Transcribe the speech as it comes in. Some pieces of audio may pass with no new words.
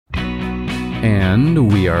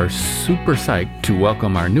And we are super psyched to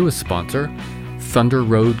welcome our newest sponsor, Thunder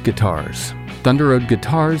Road Guitars. Thunder Road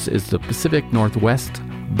Guitars is the Pacific Northwest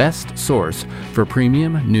best source for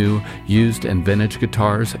premium, new, used, and vintage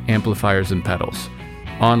guitars, amplifiers, and pedals.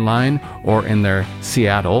 Online or in their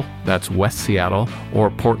Seattle, that's West Seattle,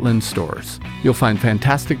 or Portland stores. You'll find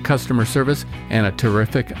fantastic customer service and a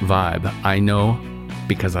terrific vibe. I know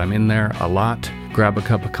because I'm in there a lot. Grab a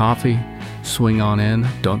cup of coffee, swing on in,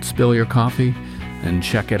 don't spill your coffee, and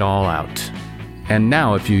check it all out. And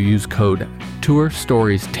now if you use code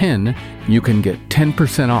TourStories10, you can get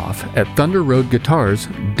 10% off at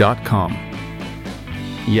thunderroadguitars.com.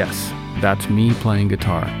 Yes, that's me playing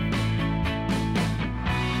guitar.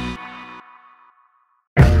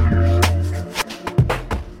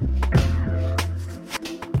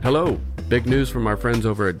 Hello, big news from our friends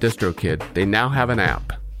over at DistroKid. They now have an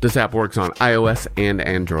app. This app works on iOS and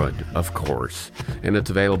Android, of course, and it's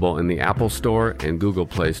available in the Apple Store and Google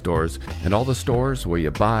Play stores and all the stores where you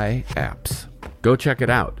buy apps. Go check it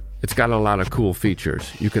out. It's got a lot of cool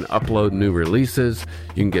features. You can upload new releases.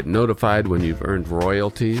 You can get notified when you've earned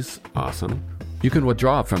royalties. Awesome. You can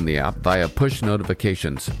withdraw from the app via push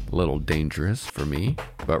notifications. A little dangerous for me,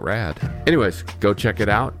 but rad. Anyways, go check it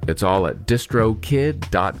out. It's all at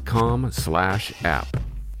distrokid.com/app.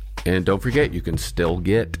 And don't forget, you can still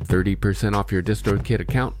get 30% off your DistroKid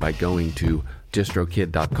account by going to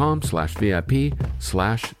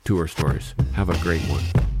distrokid.com/VIP/tourstories. Have a great one.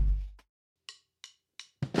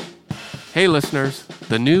 Hey listeners,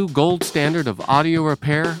 the new gold standard of audio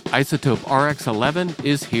repair, iZotope RX11,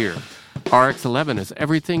 is here. RX11 is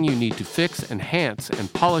everything you need to fix, enhance,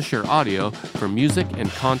 and polish your audio for music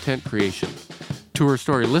and content creation. Tour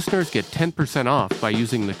Story listeners get 10% off by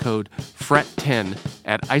using the code FRET10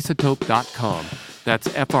 at iZotope.com. That's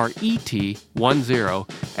FRET10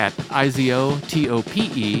 at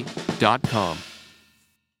IZOTOPE.com.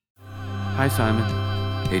 Hi, Simon.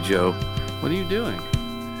 Hey, Joe. What are you doing?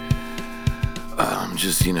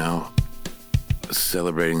 Just,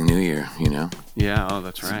 celebrating the new year, Yeah, oh,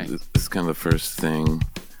 that's right. It's kind of the first thing.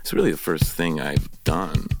 It's really the first thing I've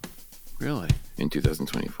done. Really? In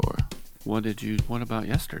 2024. What about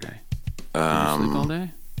yesterday? Did you sleep all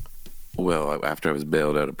day? Well, after I was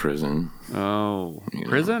bailed out of prison. Oh,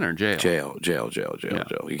 prison or jail? Jail. Yeah.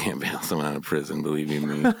 You can't bail someone out of prison, believe you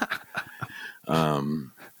me.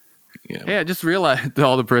 Hey, I just realized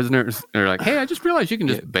all the prisoners are like, hey, I just realized you can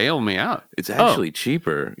just bail me out. It's actually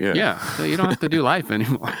cheaper. Yeah. Yeah, so you don't have to do life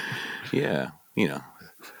anymore. Yeah.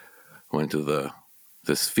 Went to the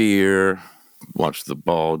Sphere, watched the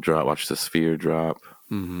ball drop, watched the Sphere drop.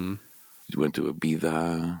 Mm-hmm. Went to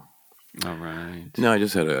Ibiza. All right. No, I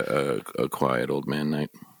just had a quiet old man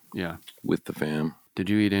night. Yeah. With the fam. Did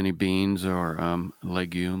you eat any beans or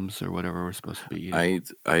legumes or whatever we're supposed to be eating?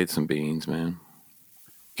 I ate some beans, man.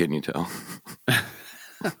 Can you tell?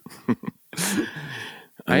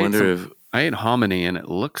 I ate hominy and it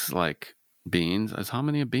looks like beans. Is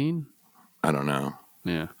hominy a bean? I don't know.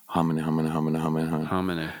 Yeah. Hominy. I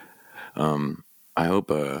hope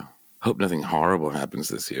nothing horrible happens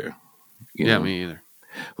this year. Yeah, me either.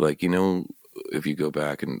 Like, if you go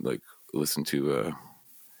back and listen to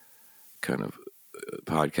kind of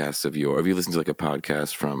podcasts of if you listen to a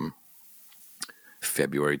podcast from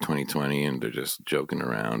February 2020 and they're just joking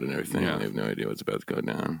around and everything, and they have no idea what's about to go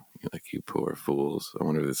down. You're like, you poor fools. I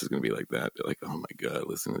wonder if this is going to be like that. They're like, oh my God,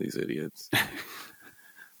 listen to these idiots.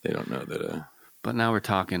 They don't know that. But now we're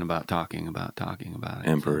talking about it.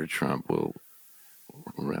 Emperor Trump will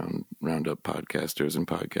round up podcasters and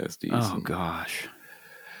podcasties. Oh gosh.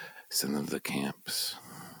 Send them to the camps.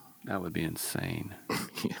 That would be insane.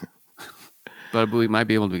 Yeah. But we might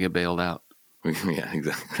be able to get bailed out. Yeah,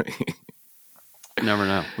 exactly. Never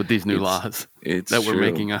know with these new laws that we're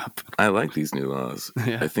making up. I like these new laws.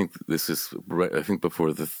 Yeah. I think this is right. I think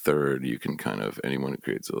before the 3rd, you can kind of anyone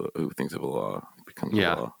who thinks of a law becomes a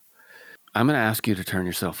law. I'm going to ask you to turn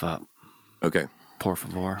yourself up. Okay. Por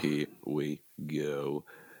favor. Here we go,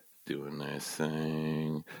 doing this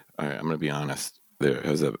thing. All right, I'm going to be honest. There,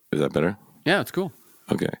 is that better? Yeah, it's cool.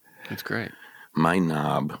 Okay, it's great. My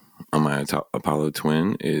knob on my Apollo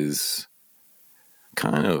Twin is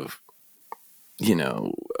kind of,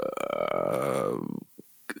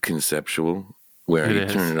 conceptual, where you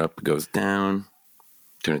turn it up, it goes down,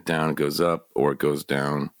 turn it down, it goes up, or it goes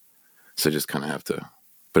down. So I just kind of have to,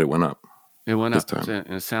 but it went up. It went up, and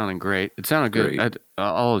it's sounding great. It sounded good.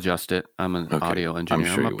 I'll adjust it. I'm an audio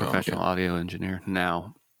engineer. I'm a professional audio engineer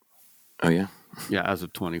now. Oh, yeah? Yeah, as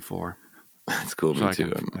of 24. That's cool. Me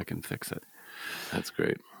too. I can fix it. That's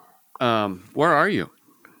great. Where are you?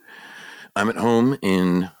 I'm at home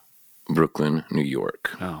in Brooklyn, New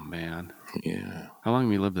York. Oh, man. Yeah. How long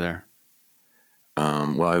have you lived there?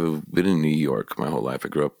 Well, I've been in New York my whole life. I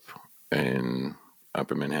grew up in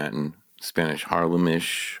Upper Manhattan, Spanish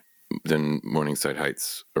Harlem-ish, then Morningside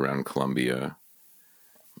Heights around Columbia,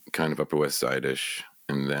 kind of Upper West Side-ish.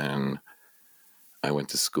 And then I went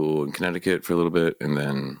to school in Connecticut for a little bit, and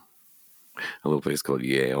then a little place called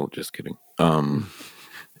Yale. Just kidding.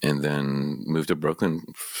 And then moved to Brooklyn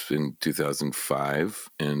in 2005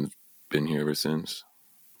 and been here ever since,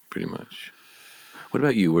 pretty much. What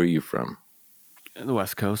about you? Where are you from? The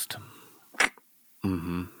West Coast.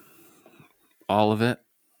 Mm-hmm. All of it,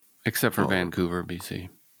 except for Vancouver, BC.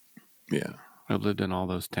 Yeah. I've lived in all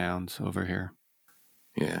those towns over here.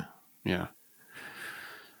 Yeah. Yeah.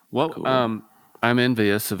 Well, Cool. I'm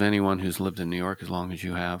envious of anyone who's lived in New York as long as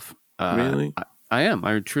you have. Really? I am.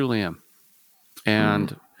 I truly am.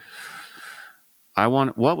 And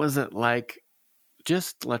what was it like,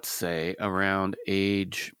 just let's say around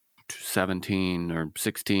age 17 or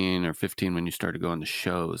 16 or 15 when you started going to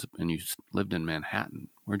shows and you lived in Manhattan?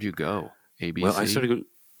 Where'd you go? ABC? Well, I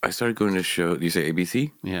started going to shows. Do you say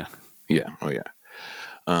ABC? Yeah. Yeah. Oh, yeah.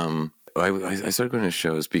 I started going to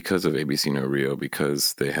shows because of ABC No Rio,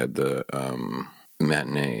 because they had the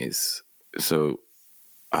matinees. So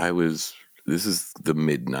this is the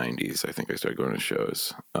mid 90s. I think I started going to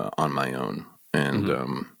shows on my own. And,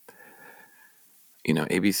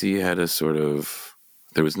 ABC had a sort of,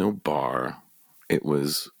 there was no bar. It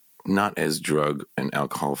was not as drug and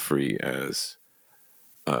alcohol free as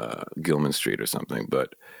Gilman Street or something,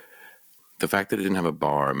 but the fact that it didn't have a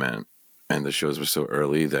bar meant, and the shows were so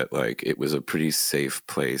early that like it was a pretty safe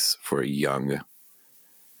place for young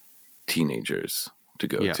teenagers to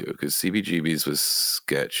go to, because CBGB's was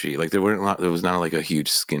sketchy. Like there was not like a huge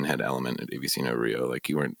skinhead element at ABC No Rio. Like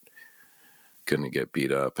you weren't gonna get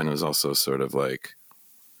beat up, and it was also sort of like,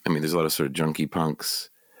 I mean, there's a lot of sort of junkie punks,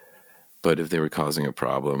 but if they were causing a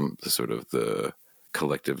problem, the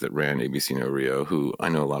collective that ran ABC No Rio, who I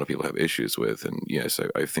know a lot of people have issues with, and yes,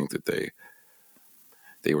 I think that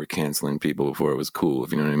they were canceling people before it was cool,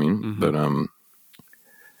 if you know what I mean. Mm-hmm. But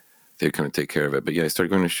they'd kind of take care of it. But yeah, I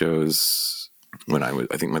started going to shows when I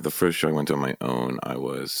think the first show I went to on my own, I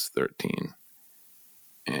was 13.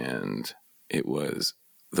 And it was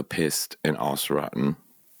The Pissed and Ausrotten,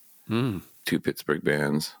 two Pittsburgh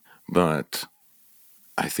bands. But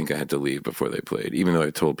I think I had to leave before they played, even though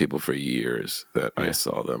I told people for years that I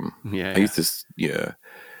saw them. Yeah. I used to,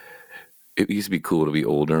 it used to be cool to be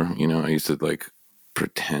older. You know, I used to like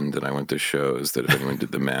pretend that I went to shows, that if anyone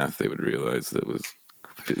did the math, they would realize that it was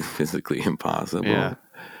physically impossible. Yeah.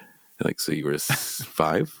 Like, so you were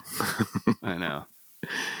 5? I know.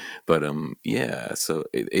 But so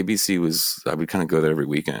ABC was, I would kind of go there every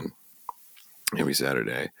weekend, every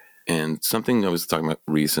Saturday. And something I was talking about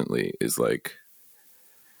recently is like,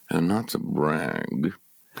 and not to brag,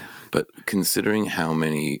 but considering how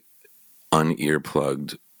many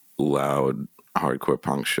unearplugged, loud, hardcore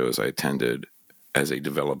punk shows I attended as a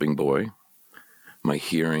developing boy, my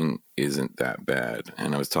hearing isn't that bad.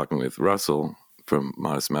 And I was talking with Russell from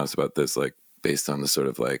Modest Mouse about this, like based on the sort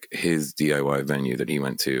of like his DIY venue that he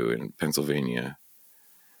went to in Pennsylvania.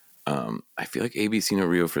 I feel like ABC No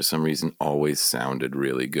Rio for some reason always sounded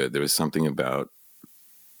really good. There was something about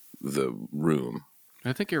the room.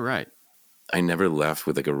 I think you're right. I never left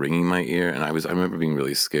with like a ringing in my ear, and I remember being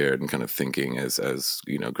really scared and kind of thinking as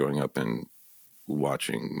you know, growing up and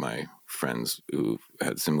watching my friends who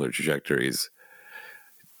had similar trajectories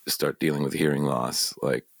start dealing with hearing loss.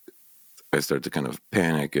 Like I started to kind of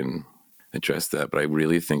panic and address that, but I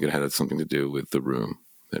really think it had something to do with the room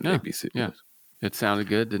that ABC was. Yeah, it sounded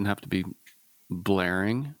good. Didn't have to be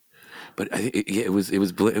blaring. But it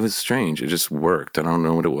was strange. It just worked. I don't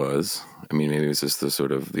know what it was. I mean, maybe it was just the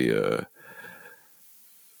sort of the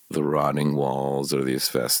rotting walls or the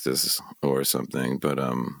asbestos or something. But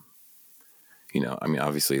you know, I mean,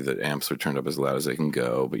 obviously the amps were turned up as loud as they can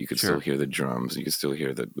go, but you could still hear the drums. You could still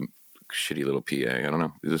hear the shitty little PA. I don't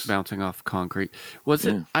know. Just bouncing off concrete. Was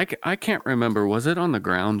it? I can't remember. Was it on the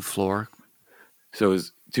ground floor? So it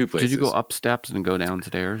was two places. Did you go up steps and go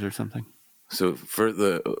downstairs or something? So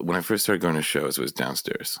when I first started going to shows, it was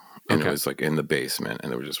downstairs, and it was like in the basement,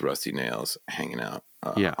 and there were just rusty nails hanging out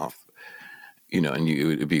off. You know, and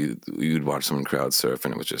you'd watch someone crowd surf,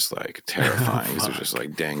 and it was just like terrifying. Because there's just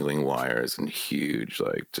like dangling wires and huge,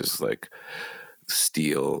 like just like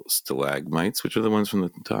steel stalagmites, which are the ones from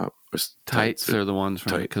the top. Or tights are the ones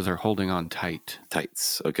from because they're holding on tight.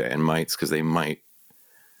 Tights, okay, and mites because they might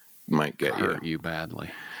get hurt you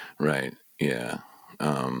badly. Right. Yeah.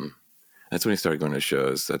 That's when I started going to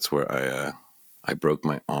shows. That's where I broke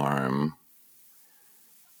my arm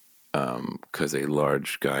because a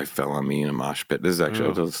large guy fell on me in a mosh pit. This is actually,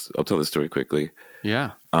 I'll tell the story quickly.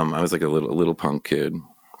 Yeah. I was like a little punk kid,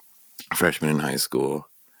 freshman in high school,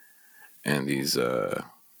 and these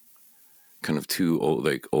kind of two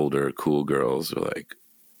older cool girls were like,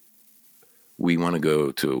 we want to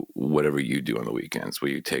go to whatever you do on the weekends. Will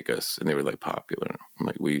you take us? And they were like popular. I'm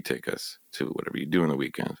like, will you take us to whatever you do on the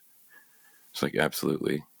weekend? It's like,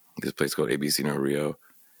 absolutely. This place called ABC No Rio.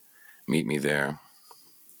 Meet me there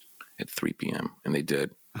at 3 p.m. And they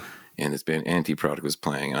did. And this band Anti-Product was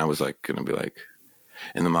playing. And I was like, going to be like,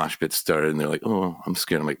 and the mosh pit started. And they're like, oh, I'm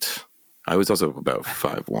scared. I'm like, I was also about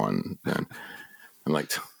 5'1" then. I'm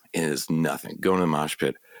like, it is nothing. Going to the mosh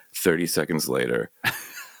pit. 30 seconds later,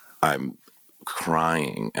 I'm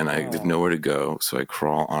crying and I have nowhere to go, so I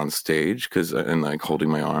crawl on stage and like holding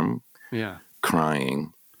my arm,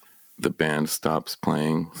 crying. The band stops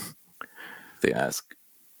playing. They ask,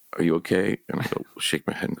 "Are you okay?" And I go, shake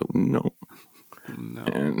my head and go, "No."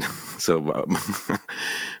 And so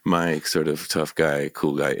my sort of tough guy,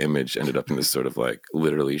 cool guy image ended up in this sort of like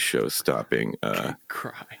literally show-stopping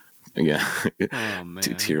cry. Yeah, oh man,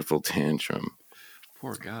 tearful tantrum.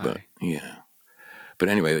 Poor guy. But yeah. But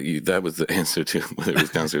anyway, that was the answer to whether it was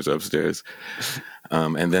downstairs or upstairs.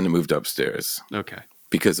 And then it moved upstairs. Okay.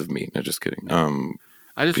 Because of me. No, just kidding.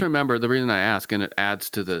 I just remember the reason I ask, and it adds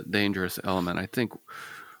to the dangerous element. I think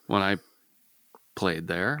when I played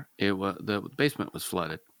there, the basement was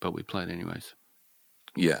flooded, but we played anyways.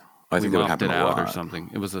 Yeah. I think that would happen a lot. Or something.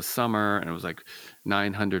 It was a summer, and it was like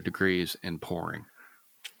 900 degrees and pouring.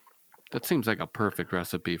 That seems like a perfect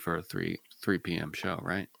recipe for a 3 p.m. show,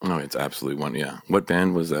 right? Oh, it's absolutely one. Yeah. What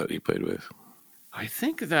band was that you played with? I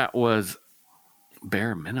think that was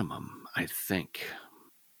Bare Minimum, I think.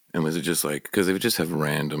 And was it just like, because they would just have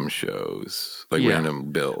random shows, like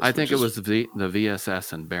random bills? I think it was the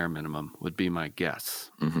VSS and Bare Minimum would be my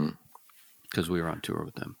guess. Because we were on tour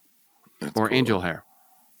with them. That's or cool. Angel Hair.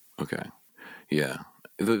 Okay. Yeah.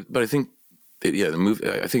 But I think, I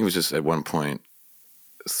think it was just at one point,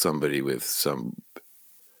 somebody with some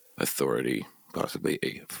authority, possibly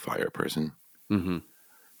a fire person,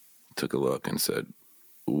 took a look and said,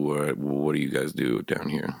 what do you guys do down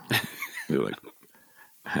here? They're like,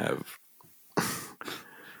 have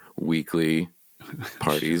weekly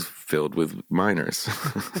parties filled with minors.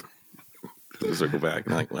 So circle back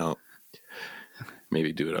and like, well,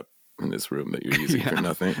 maybe do it up in this room that you're using for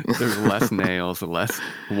nothing. There's less nails, less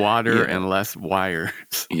water, and less wires.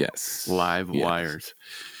 Yes. Live wires.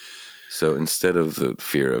 So instead of the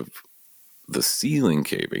fear of the ceiling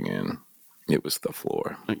caving in, it was the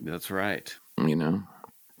floor. That's right. You know?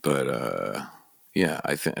 But yeah,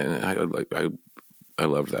 I think I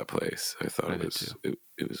loved that place. I thought it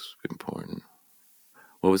was important.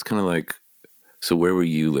 What was kind of like, so where were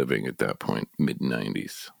you living at that point,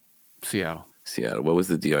 mid-90s? Seattle. What was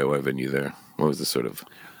the DIY venue there? What was the sort of...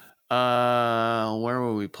 where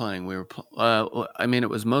were we playing? We were it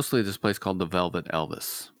was mostly this place called the Velvet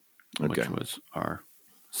Elvis, which was our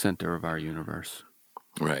center of our universe.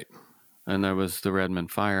 Right. And there was the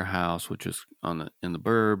Redmond Firehouse, which was in the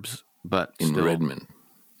burbs, but in still...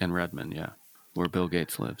 In Redmond, yeah. Where Bill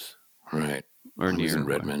Gates lives. Right. Or near in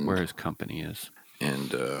Redmond. Where his company is.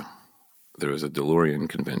 And there was a DeLorean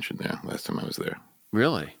convention there last time I was there.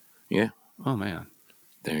 Really? Yeah. Oh, man.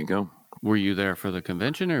 There you go. Were you there for the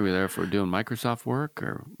convention, or were you there for doing Microsoft work,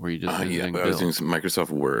 or were you just visiting Bill? I was doing some Microsoft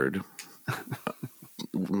Word.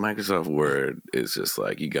 Microsoft Word is just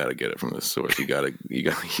like, you got to get it from the source. You got to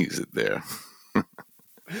use it there.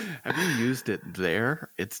 Have you used it there?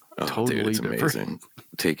 It's totally it's different. Amazing.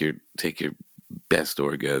 Take your best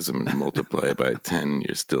orgasm and multiply it by 10.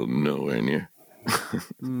 You're still nowhere near.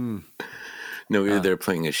 No, we were there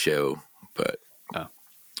playing a show, but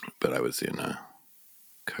I was in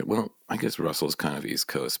I guess Russell's kind of East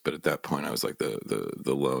Coast, but at that point I was like the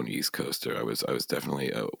lone East Coaster. I was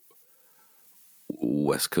definitely a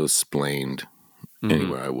West Coast splained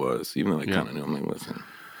anywhere I was, even though I kind of knew. I'm like, listen,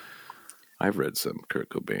 I've read some Kurt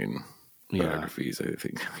Cobain biographies. I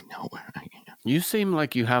think I know where I am. You seem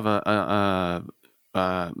like you have a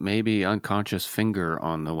maybe unconscious finger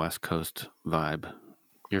on the West Coast vibe.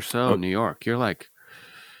 You're so New York. You're like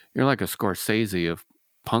a Scorsese of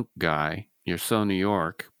punk guy. You're so New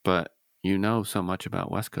York, but you know so much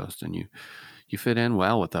about West Coast, and you fit in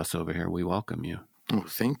well with us over here. We welcome you. Oh,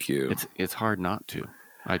 thank you. It's hard not to.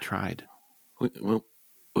 I tried. Well,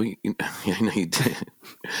 I know you did.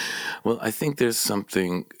 Well, I think there's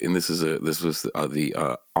something, and this was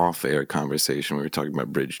the off-air conversation. We were talking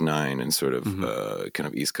about Bridge 9 and sort of kind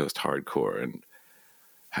of East Coast hardcore, and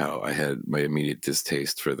how I had my immediate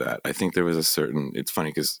distaste for that. I think there was it's funny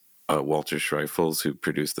because Walter Schreifels, who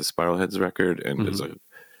produced the Spiral Heads record and is a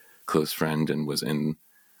close friend and was in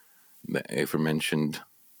the aforementioned,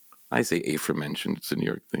 I say aforementioned, it's a New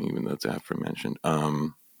York thing, even though it's aforementioned,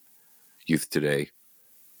 Youth Today,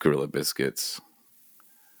 Gorilla Biscuits.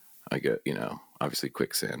 I get, obviously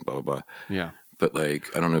Quicksand, blah, blah, blah. Yeah. But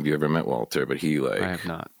like, I don't know if you ever met Walter, but he like, I have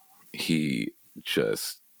not. He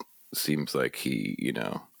just seems like he,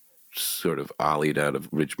 sort of ollied out of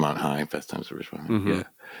Ridgemont High, Fast Times at Ridgemont High. Yeah.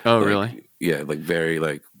 Oh, like, really? Yeah. Like very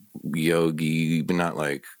like yogi, but not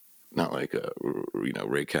like a,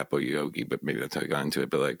 Ray Capo yogi, but maybe that's how I got into it.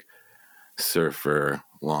 But like surfer,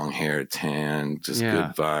 long hair, tan, just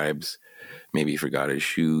good vibes. Maybe he forgot his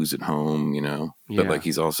shoes at home, but like,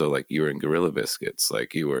 he's also like, you were in Gorilla Biscuits.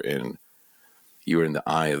 Like you were in the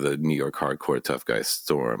eye of the New York hardcore tough guy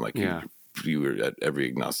storm. Like you were at every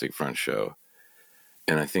Agnostic Front show.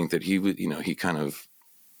 And I think that he would, he kind of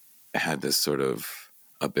had this sort of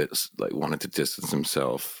a bit like wanted to distance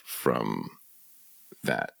himself from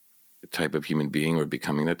that type of human being, or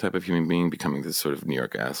becoming that type of human being, becoming this sort of New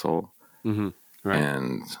York asshole. Mm-hmm. Right.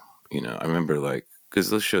 And, I remember like, because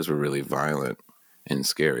those shows were really violent and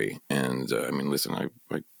scary. And I mean, listen, I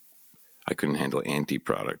couldn't handle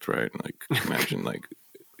anti-product, right? Like imagine like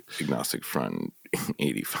Agnostic Front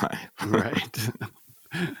 85. Right.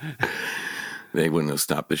 They wouldn't have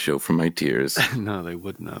stopped the show from my tears. No, they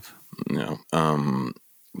wouldn't have. No.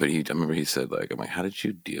 But I remember he said, like, I'm like, how did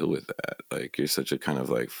you deal with that? Like, you're such a kind of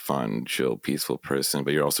like fun, chill, peaceful person,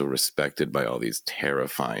 but you're also respected by all these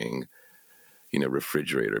terrifying,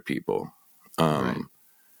 refrigerator people. Right.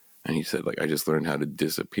 And he said, like, I just learned how to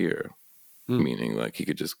disappear. Meaning like he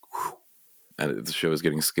could just, and the show was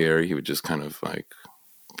getting scary, he would just kind of like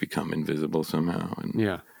become invisible somehow. And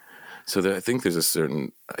yeah. So I think I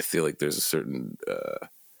feel like there's a certain,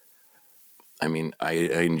 I mean, I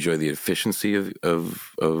enjoy the efficiency of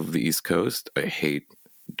the East Coast. I hate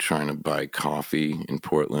trying to buy coffee in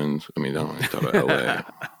Portland. I mean, I don't want to talk about LA.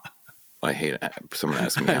 I hate someone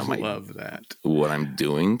asking me what I'm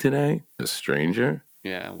doing today, a stranger.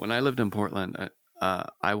 Yeah. When I lived in Portland,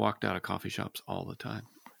 I walked out of coffee shops all the time.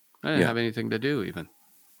 I didn't have anything to do even.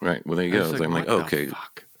 Right. Well, there you go. I'm like, okay.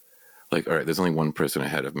 Fuck? Like, all right, there's only one person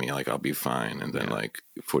ahead of me. Like, I'll be fine. And then, like,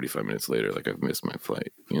 45 minutes later, like, I've missed my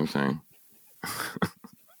flight. You know what I'm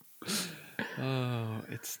saying? Oh,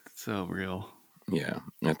 it's so real. Yeah.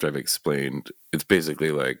 After I've explained, it's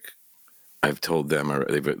basically like I've told them, or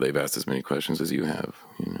they've asked as many questions as you have,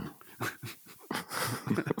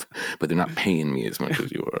 But they're not paying me as much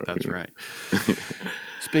as you are. That's right.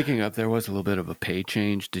 Speaking of, there was a little bit of a pay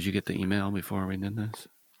change. Did you get the email before we did this?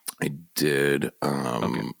 I did.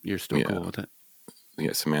 Okay. You're still cool with it?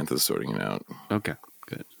 Yeah, Samantha's sorting it out. Okay,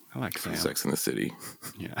 good. I like Sam. Sex in the City.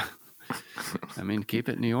 Yeah. I mean, keep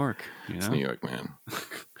it New York. It's New York, man.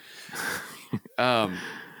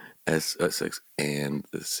 Sex and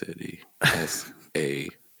the City.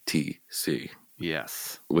 SATC.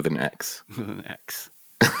 Yes. With an X. With an X.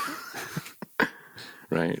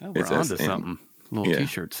 Right? Oh, we're onto something. A little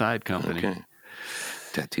t-shirt side company. Okay.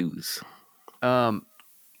 Tattoos.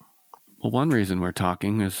 Well, one reason we're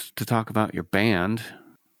talking is to talk about your band,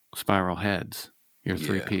 Spiral Heads, your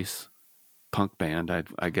three-piece punk band,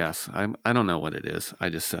 I guess. I don't know what it is. I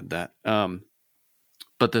just said that.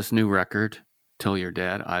 But this new record, Till You're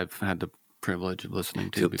Dead, I've had the privilege of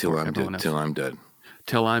listening to before everyone else. Till I'm Dead.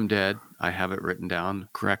 Till I'm Dead. I have it written down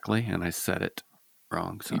correctly, and I said it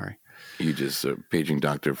wrong. Sorry. You just paging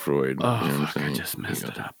Dr. Freud. Oh, fuck, I just messed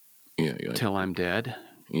it up. Yeah. Till I'm Dead.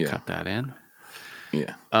 Yeah. Cut that in.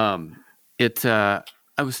 Yeah. I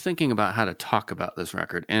was thinking about how to talk about this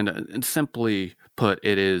record, and simply put,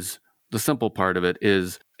 it is the simple part of it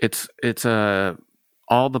is it's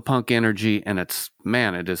all the punk energy, and it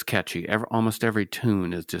is catchy. Almost every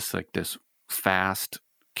tune is just like this fast,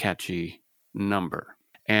 catchy number,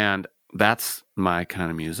 and that's my kind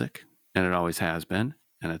of music, and it always has been,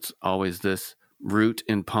 and it's always this root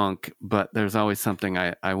in punk, but there's always something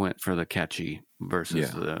I went for the catchy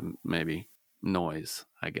versus the maybe noise,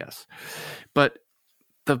 I guess. But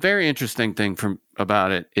the very interesting thing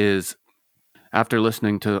about it is, after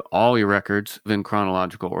listening to all your records in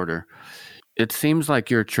chronological order, it seems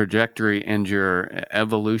like your trajectory and your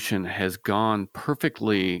evolution has gone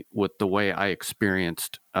perfectly with the way I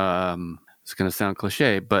experienced, it's going to sound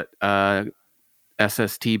cliche, but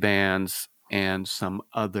SST bands and some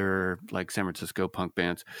other like San Francisco punk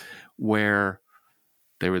bands, where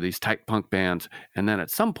they were these tight punk bands. And then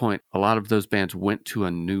at some point, a lot of those bands went to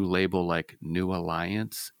a new label like New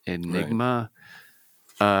Alliance, Enigma.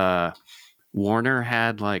 Right. Warner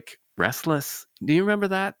had like Restless. Do you remember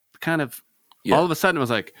that? Kind of all of a sudden it was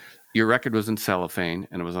like, your record was in cellophane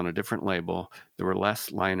and it was on a different label. There were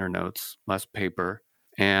less liner notes, less paper,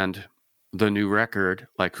 and the new record,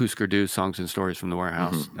 like Husker Du, Songs and Stories from the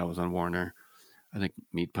Warehouse, that was on Warner. I think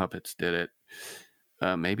Meat Puppets did it.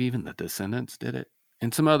 Maybe even the Descendants did it,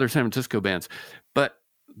 and some other San Francisco bands. But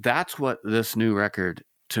that's what this new record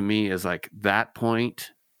to me is like. That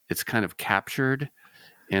point, it's kind of captured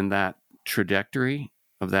in that trajectory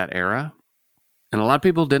of that era, and a lot of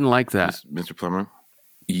people didn't like that. Mr. Plummer,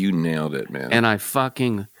 you nailed it, man. And I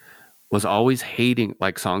fucking was always hating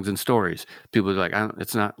like Songs and Stories. People are like,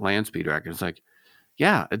 it's not Land Speed Records. It's like,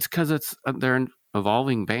 yeah, it's because they're an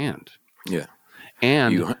evolving band. Yeah,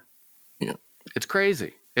 and it's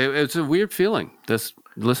crazy. It's a weird feeling. This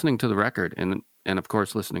listening to the record and of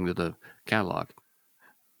course listening to the catalog.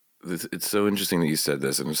 It's so interesting that you said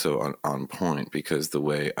this, and it's so on point, because the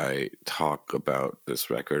way I talk about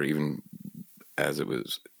this record, even as it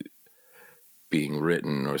was being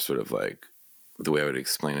written, or sort of like the way I would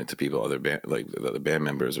explain it to people, other band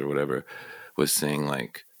members or whatever, was saying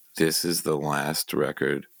like, this is the last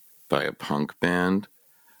record by a punk band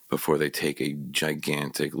before they take a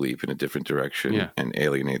gigantic leap in a different direction and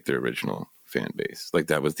alienate their original fan base. Like,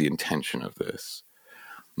 that was the intention of this.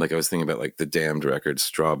 Like, I was thinking about like the Damned record,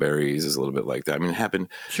 Strawberries is a little bit like that. I mean, it happened.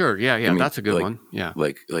 Sure. Yeah. Yeah. I mean, that's a good one. Yeah.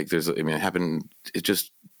 Like there's, I mean, it happened. It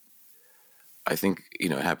just, I think,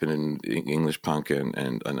 it happened in English punk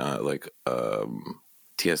and like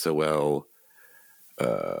TSOL,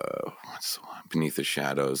 what's the one? Beneath the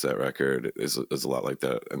Shadows. That record is a lot like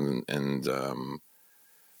that. And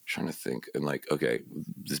trying to think, and like, okay,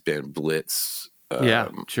 this band Blitz.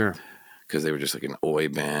 Sure. Because they were just like an oi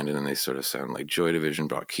band, and then they sort of sound like Joy Division,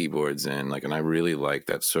 brought keyboards in, like, and I really like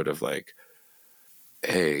that sort of like,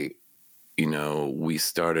 hey, we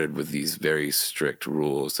started with these very strict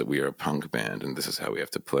rules that we are a punk band, and this is how we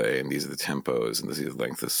have to play, and these are the tempos, and this is the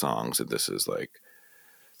length of songs, and this is like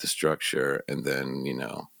the structure, and then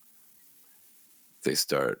they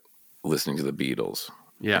start listening to the Beatles,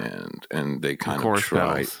 and they kind of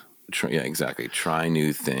try, exactly, try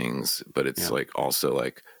new things, but it's like also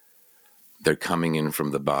like, they're coming in from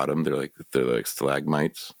the bottom. They're like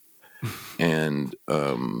stalagmites, and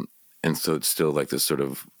so it's still like this sort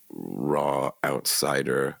of raw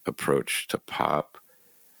outsider approach to pop,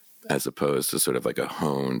 as opposed to sort of like a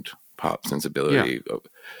honed pop sensibility,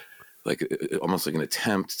 like almost like an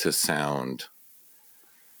attempt to sound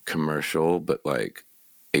commercial, but like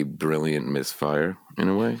a brilliant misfire in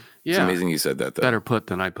a way. Yeah, it's amazing you said that. Though. Better put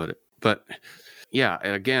than I put it, but yeah.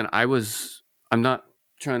 Again, I'm not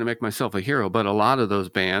trying to make myself a hero, but a lot of those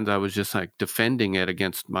bands, I was just like defending it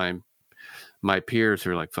against my peers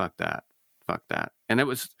who are like, fuck that, and it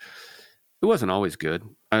wasn't always good.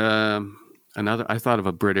 I thought of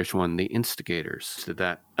a British one, the Instigators did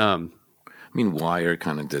that. I mean, Wire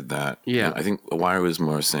kind of did that. Yeah, I think Wire was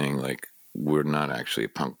more saying like, we're not actually a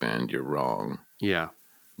punk band, you're wrong. Yeah,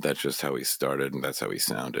 that's just how we started, and that's how we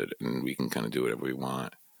sounded, and we can kind of do whatever we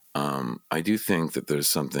want. I do think that there's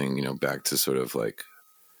something, back to sort of like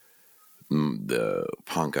the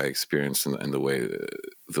punk I experienced, and the way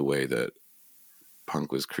that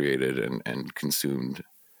punk was created and consumed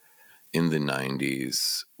in the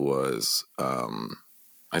 90s was,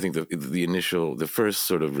 I think the first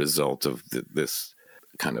sort of result of this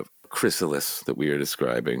kind of chrysalis that we are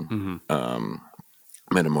describing,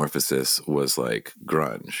 metamorphosis, was like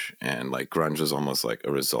grunge, and like grunge was almost like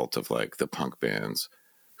a result of like the punk bands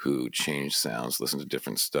who changed sounds, listened to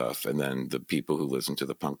different stuff, and then the people who listened to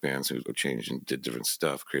the punk bands who changed and did different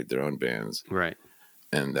stuff created their own bands. Right.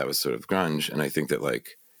 And that was sort of grunge. And I think that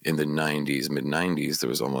like in the 90s, mid-90s, there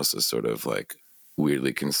was almost a sort of like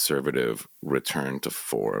weirdly conservative return to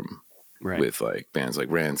form, with like bands like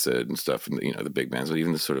Rancid and stuff, and the big bands, but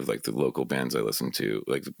even the sort of like the local bands I listened to,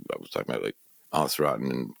 like I was talking about, like Alice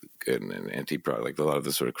Rotten and Anti-Prod, like a lot of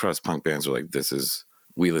the sort of crust punk bands were like,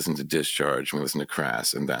 we listened to Discharge, and we listened to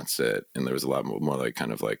Crass, and that's it. And there was a lot more like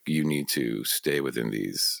kind of like, you need to stay within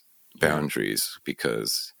these boundaries,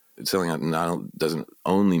 because selling out doesn't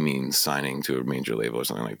only mean signing to a major label or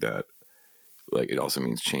something like that. Like, it also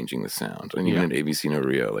means changing the sound. And even at ABC No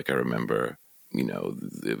Rio, like I remember,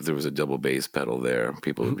 if there was a double bass pedal there,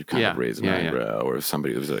 people would kind of raise an eyebrow, or if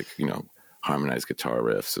somebody was like, harmonized guitar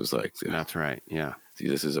riffs, it was like, that's right. Yeah. See,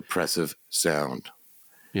 this is oppressive sound.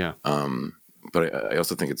 Yeah. But I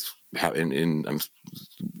also think it's I'm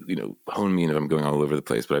hone me in if I'm going all over the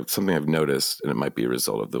place, but something I've noticed, and it might be a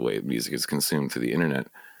result of the way music is consumed through the internet,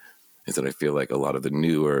 is that I feel like a lot of the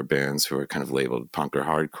newer bands who are kind of labeled punk or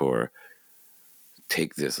hardcore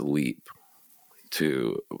take this leap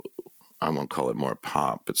to, I won't call it more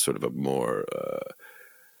pop, but sort of a more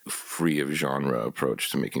free of genre approach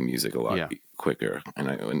to making music a lot quicker.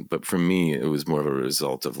 But for me, it was more of a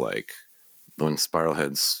result of like when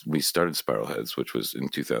we started Spiral Heads, which was in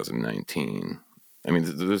 2019. I mean,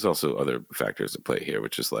 there's also other factors at play here,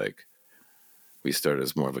 which is like we started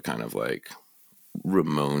as more of a kind of like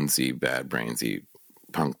Ramones-y, Bad Brains-y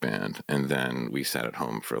punk band, and then we sat at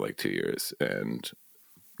home for like 2 years, and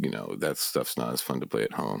that stuff's not as fun to play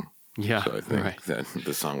at home. Yeah, so I think that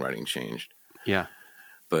the songwriting changed. Yeah,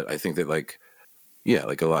 but I think that like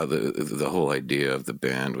a lot of the whole idea of the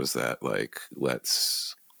band was that like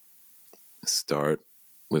let's start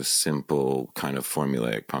with simple kind of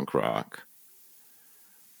formulaic punk rock,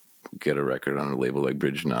 get a record on a label like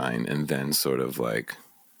Bridge 9, and then sort of like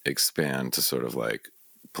expand to sort of like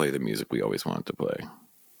play the music we always wanted to play.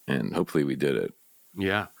 And hopefully we did it.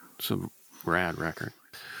 Yeah, it's a rad record.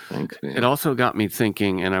 Thanks, man. It also got me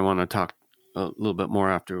thinking, and I want to talk a little bit more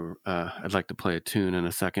after I'd like to play a tune in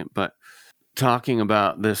a second, but talking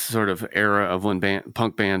about this sort of era of when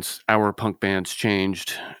our punk bands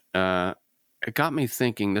changed, it got me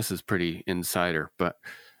thinking, this is pretty insider, but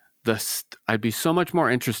I'd be so much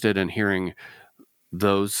more interested in hearing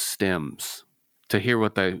those stems, to hear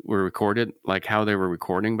what they were recorded, like how they were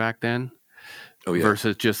recording back then,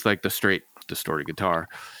 versus just like the straight distorted guitar.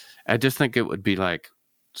 I just think it would be like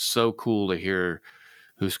so cool to hear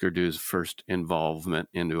Husker Du's first involvement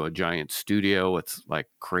into a giant studio with like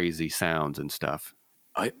crazy sounds and stuff.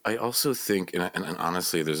 I also think, and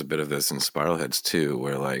honestly, there's a bit of this in Spiral Heads too,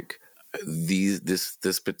 where like these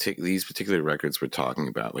particular records we're talking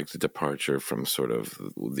about, like the departure from sort of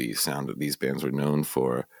the sound that these bands were known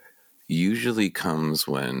for, usually comes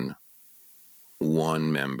when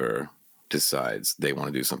one member decides they want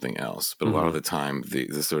to do something else. But a lot of the time,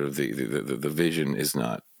 the sort of the vision is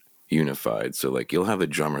not unified. So like you'll have a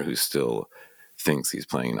drummer who still thinks he's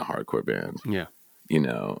playing in a hardcore band. Yeah.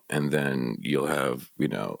 And then you'll have,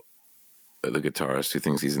 the guitarist who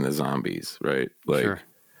thinks he's in the Zombies, right? Like, sure.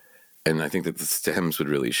 And I think that the stems would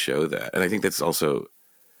really show that. And I think that's also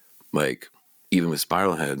like, even with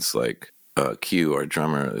Spiral Heads, like Q, our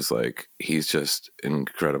drummer, is like, he's just an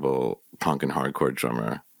incredible punk and hardcore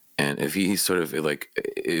drummer. And if he sort of like,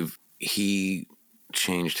 if he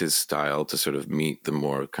changed his style to sort of meet the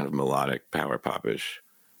more kind of melodic power popish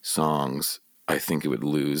songs, I think it would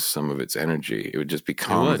lose some of its energy. It would just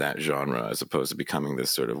become that genre as opposed to becoming this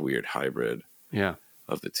sort of weird hybrid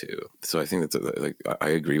of the two. So I think that's like, I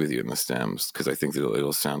agree with you in the stems, because I think that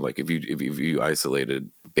it'll sound like if you isolated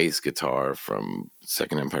bass guitar from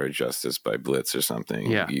Second Empire Justice by Blitz or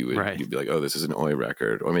something, you'd be like, oh, this is an Oi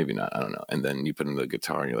record, or maybe not, I don't know. And then you put in the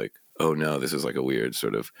guitar and you're like, oh no, this is like a weird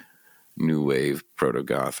sort of new wave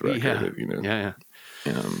proto-goth record.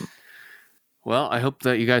 Well, I hope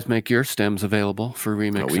that you guys make your stems available for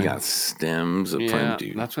remixing. Oh, we got stems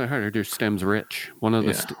aplenty. That's what I heard. They're stems rich. One of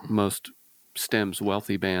the most stems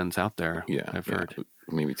wealthy bands out there. I've heard.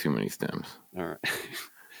 Maybe too many stems. All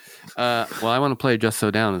right. Well, I want to play Just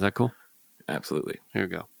So Down. Is that cool? Absolutely. Here we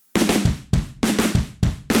go.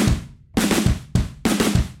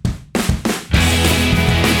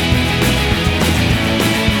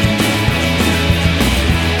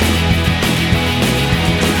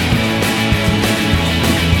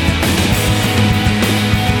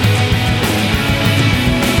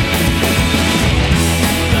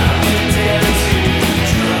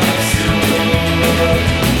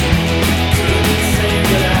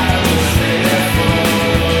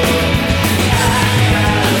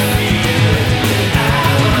 I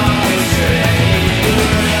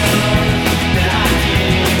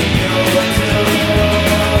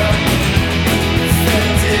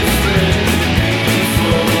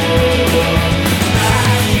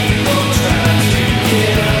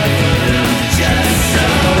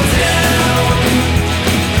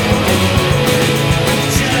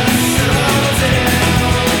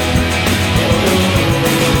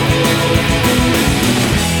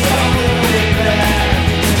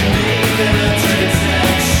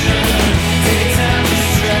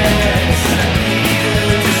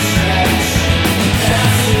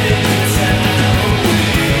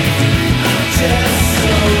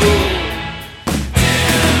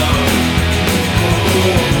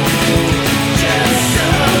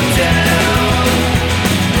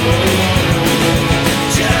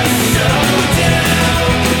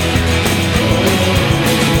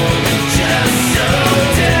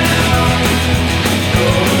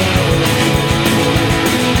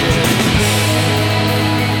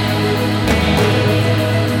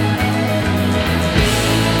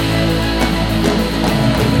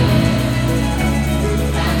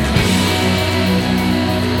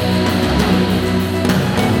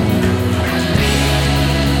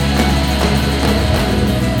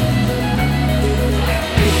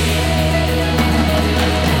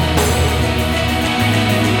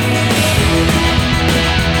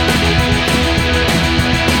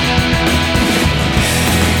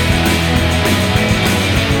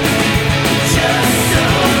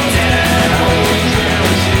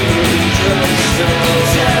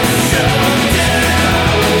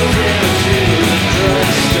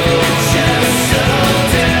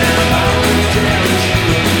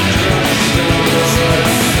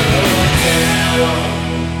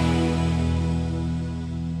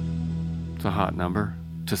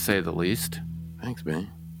to say the least. Thanks, man.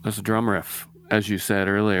 There's a drum riff, as you said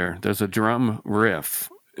earlier. There's a drum riff.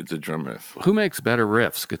 It's a drum riff. Who makes better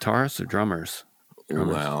riffs, guitarists or drummers?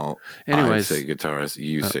 Well, anyways, I say guitarist,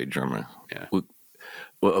 you say drummer. Yeah.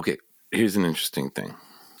 Well, okay. Here's an interesting thing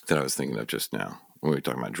that I was thinking of just now when we were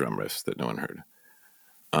talking about drum riffs that no one heard.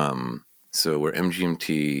 So where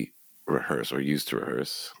MGMT rehearse or used to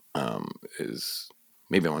rehearse is,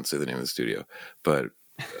 maybe I won't say the name of the studio, but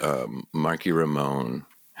Marky Ramone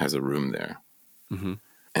has a room there. Mm-hmm.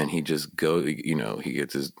 And he just goes, he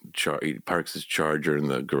gets he parks his Charger in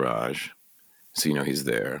the garage. So, he's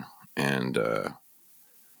there. And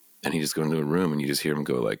he just goes into a room and you just hear him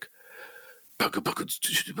go like, and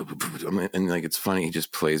like, it's funny. He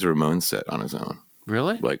just plays a Ramone set on his own.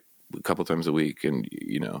 Really? Like a couple times a week. And,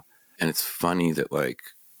 and it's funny that like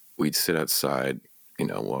we'd sit outside,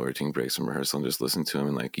 while we were taking breaks from rehearsal and just listen to him.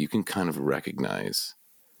 And like, you can kind of recognize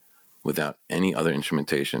without any other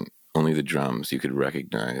instrumentation, only the drums, you could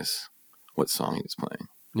recognize what song he was playing.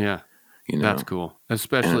 Yeah. That's cool.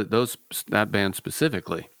 Especially that band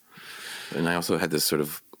specifically. And I also had this sort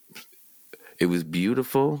of, it was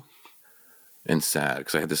beautiful and sad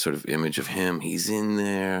because I had this sort of image of him. He's in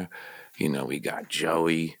there. We got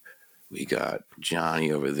Joey. We got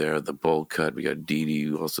Johnny over there, the bowl cut. We got Dee Dee,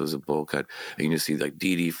 who also has a bowl cut. And you just see like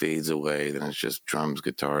Dee Dee fades away. Then it's just drums,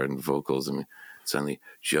 guitar, and vocals. And suddenly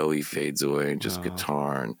Joey fades away and just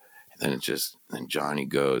guitar. And then then Johnny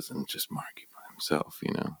goes and just Marky by himself,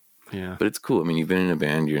 Yeah. But it's cool. I mean, you've been in a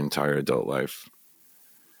band your entire adult life.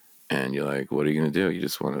 And you're like, what are you going to do? You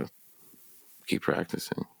just want to keep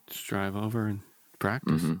practicing. Just drive over and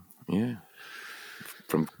practice. Mm-hmm. Yeah.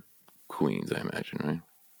 From Queens, I imagine, right?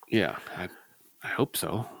 Yeah, I hope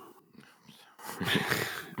so.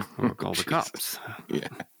 Or call the cops. Yeah.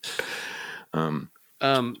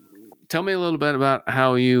 Tell me a little bit about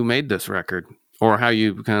how you made this record, or how do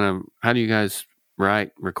you guys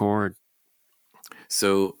write, record?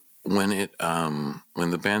 So when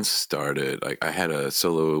the band started, like I had a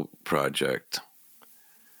solo project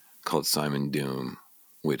called Simon Doom,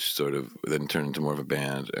 which sort of then turned into more of a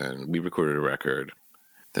band, and we recorded a record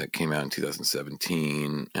that came out in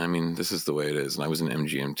 2017. And I mean, this is the way it is. And I was in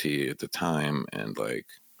MGMT at the time. And like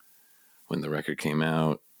when the record came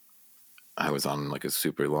out, I was on like a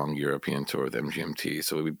super long European tour with MGMT.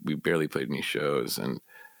 So we barely played any shows. And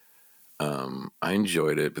I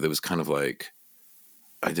enjoyed it, but it was kind of like,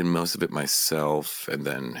 I did most of it myself and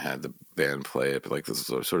then had the band play it. But like this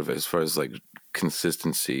was sort of, as far as like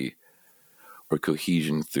consistency or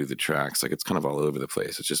cohesion through the tracks, like it's kind of all over the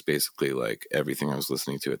place. It's just basically like everything I was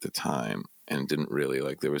listening to at the time, and didn't really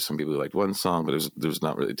like, there were some people who liked one song, but there was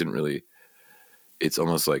not really, it didn't really, it's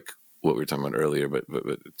almost like what we were talking about earlier, but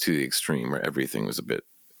to the extreme where everything was a bit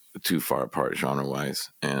too far apart genre wise.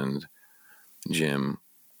 And Jim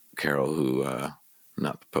Carroll, who,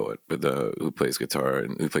 not the poet, but who plays guitar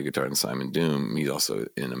and who played guitar in Simon Doom, he's also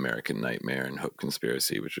in American Nightmare and Hope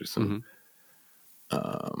Conspiracy, which is some,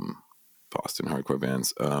 Boston hardcore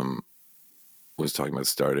bands, was talking about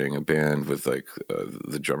starting a band with like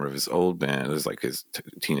the drummer of his old band. It was like his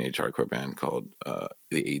teenage hardcore band called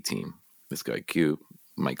the A-Team. This guy Q,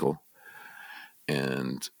 Michael.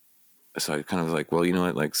 And so I kind of was like, well, you know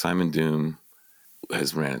what? Like Simon Doom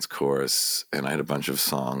has ran its course, and I had a bunch of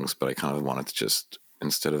songs, but I kind of wanted to just,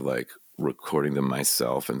 instead of like recording them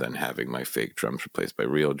myself and then having my fake drums replaced by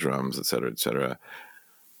real drums, et cetera,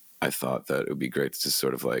 I thought that it would be great to just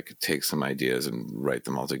sort of like take some ideas and write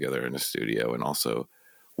them all together in a studio, and also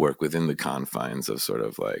work within the confines of sort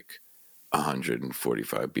of like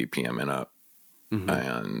 145 BPM and up,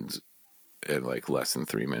 and like less than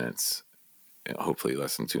 3 minutes, hopefully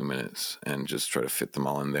less than 2 minutes, and just try to fit them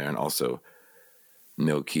all in there. And also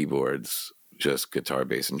no keyboards, just guitar,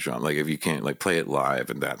 bass, and drum. Like if you can't like play it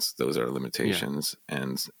live, and those are limitations. Yeah.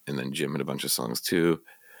 And then Jim had a bunch of songs too.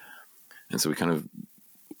 And so we kind of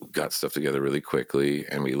got stuff together really quickly,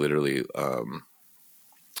 and we literally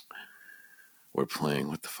were playing,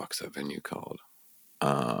 what the fuck's that venue called?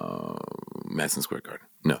 Madison Square Garden.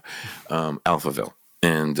 No, Alphaville.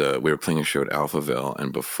 And we were playing a show at Alphaville,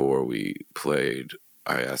 and before we played,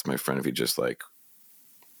 I asked my friend if he'd just like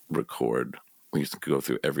record. We used to go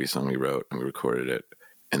through every song we wrote, and we recorded it,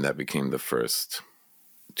 and that became the first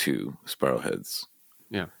 2 Spiral Heads,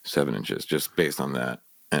 7 inches, just based on that.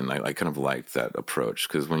 And I kind of liked that approach,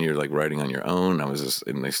 because when you're like writing on your own, I was just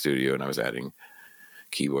in my studio and I was adding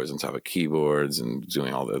keyboards on top of keyboards and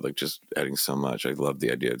doing all that, like just adding so much. I love the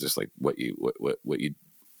idea of just like what you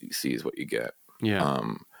see is what you get. Yeah.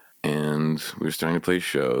 And we were starting to play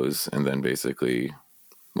shows, and then basically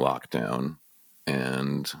lockdown,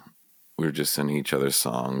 and we were just sending each other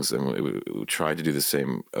songs, and we tried to do the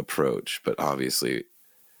same approach, but obviously,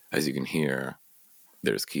 as you can hear,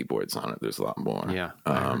 there's keyboards on it. There's a lot more. Yeah,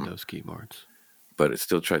 I heard those keyboards. But it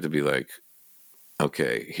still tried to be like,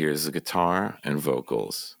 okay, here's the guitar and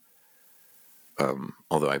vocals.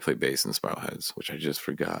 Although I play bass in Spiral Heads, which I just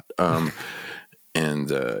forgot. And,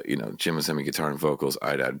 Jim would send me guitar and vocals.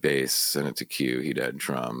 I'd add bass, send it to Q. He'd add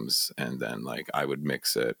drums. And then, like, I would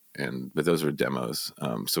mix it. But those were demos.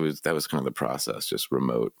 That was kind of the process, just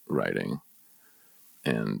remote writing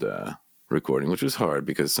and recording, which was hard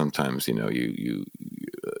because sometimes,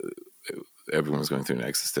 everyone was going through an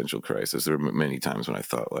existential crisis. There were many times when I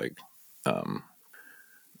thought, like,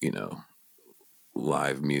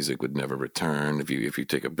 live music would never return. If you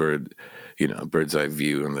take a bird's eye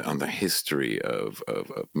view on the history of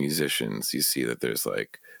musicians, you see that there's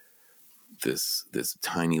like this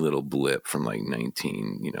tiny little blip from like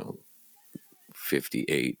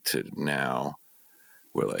 1958 to now,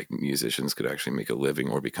 where like musicians could actually make a living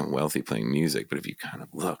or become wealthy playing music. But if you kind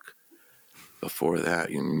of look before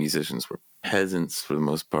that, musicians were peasants for the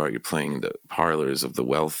most part. You're playing the parlors of the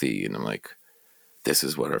wealthy, and I'm like, this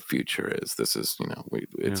is what our future is. This is,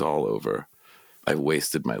 it's all over. I've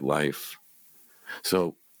wasted my life.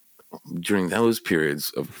 So during those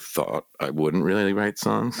periods of thought, I wouldn't really write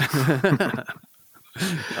songs.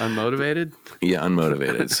 Unmotivated? Yeah,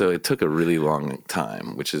 unmotivated. So it took a really long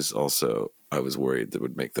time, which is also, I was worried that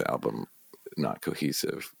would make the album not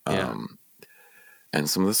cohesive. Yeah. And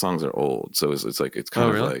some of the songs are old. So it's kind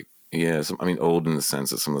of really? like, yeah, old in the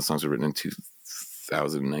sense that some of the songs were written in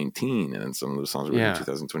 2019, and then some of the songs were written in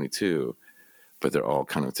 2022, but they're all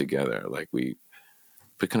kind of together. Like we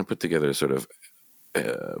kind of put together a sort of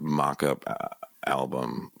mock-up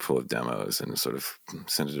album full of demos and sort of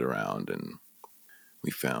sent it around, and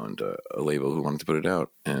we found a label who wanted to put it out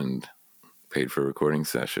and paid for a recording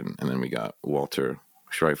session. And then we got Walter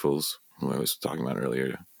Schreifels, who I was talking about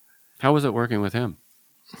earlier. How was it working with him?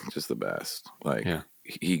 Just the best. Like,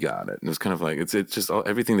 he got it. It was kind of like, it's just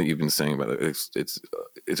everything that you've been saying about it. It's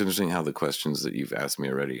interesting how the questions that you've asked me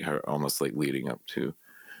already are almost like leading up to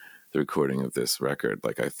the recording of this record.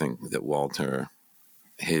 Like, I think that Walter,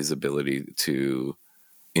 his ability to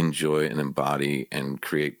enjoy and embody and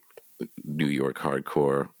create New York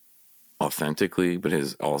hardcore authentically, but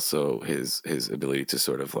his ability to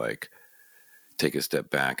sort of like take a step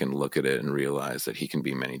back and look at it and realize that he can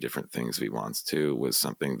be many different things if he wants to, was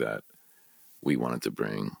something that we wanted to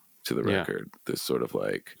bring to the record. This sort of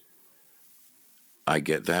like, I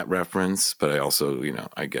get that reference, but I also,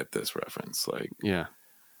 I get this reference. Like,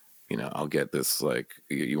 I'll get this, like,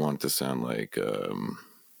 you want it to sound like, I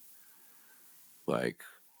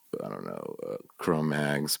don't know,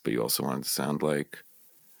 Cro-Mags, but you also want it to sound like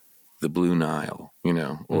the Blue Nile,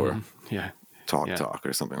 or Talk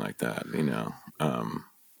or something like that,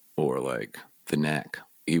 or like the Knack.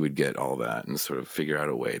 He would get all that and sort of figure out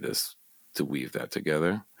a way to weave that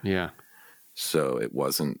together. Yeah. So it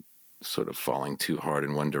wasn't sort of falling too hard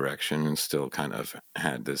in one direction, and still kind of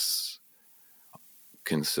had this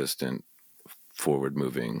consistent,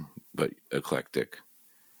 forward-moving but eclectic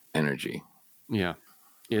energy. Yeah.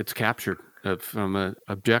 It's captured from an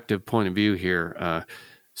objective point of view here.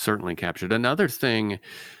 Certainly captured. Another thing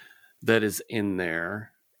that is in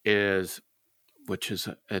there is, which is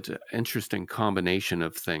it's an interesting combination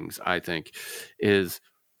of things, I think, is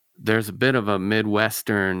there's a bit of a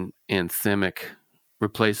Midwestern anthemic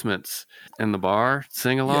Replacements in the bar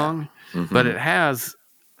sing along, but it has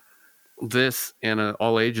this in an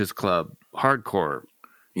all ages club hardcore.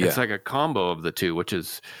 It's like a combo of the two, which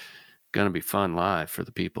is going to be fun live for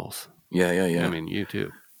the peoples. Yeah. I mean, you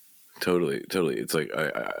too. Totally. It's like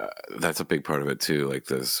I that's a big part of it too. Like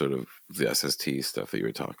the sort of the SST stuff that you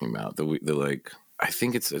were talking about. The like, I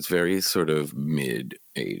think it's very sort of mid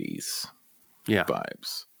 80s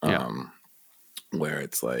vibes. Where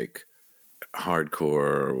it's like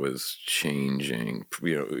hardcore was changing.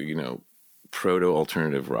 Proto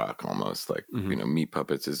alternative rock almost. Like Meat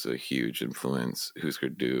Puppets is a huge influence. Husker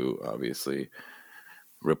Du, obviously.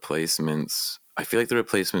 Replacements. I feel like the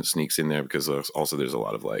Replacement sneaks in there because also there's a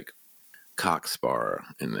lot of like Cockspar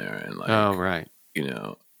in there, and like,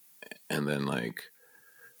 and then like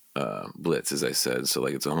Blitz, as I said. So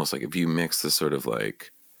like it's almost like if you mix the sort of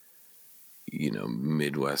like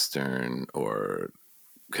Midwestern or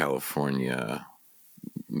California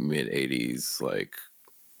mid 80s, like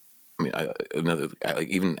like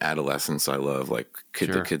even Adolescence I love, like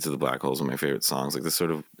the Kids of the Black Holes are my favorite songs, like this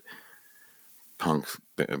sort of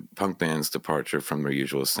punk band's departure from their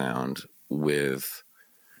usual sound with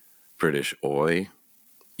British oi,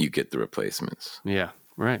 you get the Replacements. Yeah,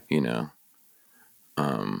 right.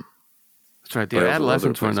 That's right. But The I also love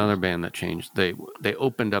their Adolescents were another replacements. band that changed. They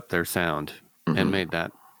opened up their sound Mm-hmm. and made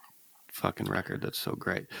that fucking record that's so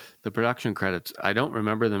great. The production credits, I don't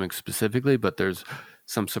remember them specifically, but there's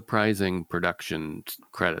some surprising production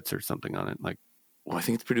credits or something on it. Like, Well, I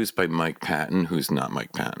think it's produced by Mike Patton, who's not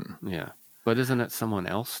Mike Patton. yeah. But isn't it someone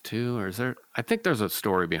else too? Or is there? I think there's a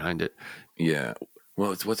story behind it. Yeah.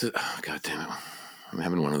 Well, what's it? Oh, God damn it! I'm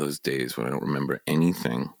having one of those days when I don't remember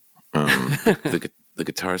anything. The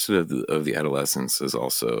guitarist of the Adolescents is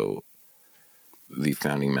also the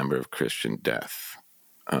founding member of Christian Death.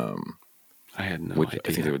 I had no which idea.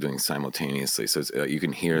 I think they were doing simultaneously. So you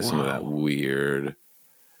can hear some of that weird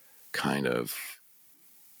kind of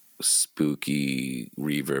spooky,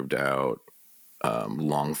 reverbed out,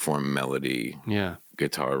 long form melody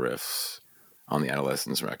guitar riffs on the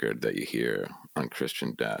Adolescents record that you hear on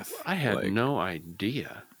Christian Death. I had no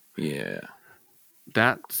idea. Yeah.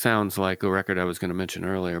 That sounds like a record I was going to mention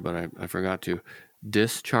earlier, but I forgot to.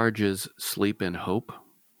 Discharge's Sleep in Hope.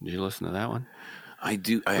 Did you listen to that one? I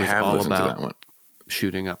do. I have listened to that one.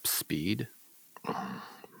 Shooting up speed.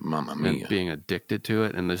 Mamma mia. And being addicted to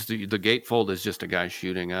it. And the gatefold is just a guy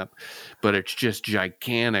shooting up, but it's just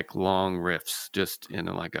gigantic long riffs just in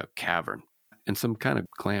like a cavern and some kind of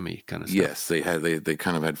clammy kind of stuff. Yes, they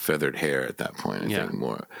kind of had feathered hair at that point, I think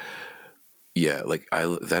more. Yeah, like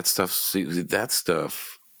that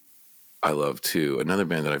stuff I love too. Another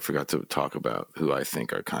band that I forgot to talk about, who I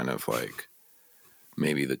think are kind of like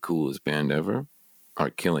maybe the coolest band ever,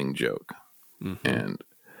 are Killing Joke. Mm-hmm. And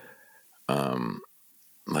I'm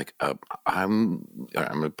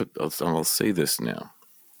gonna I'll say this now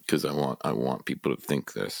because I want people to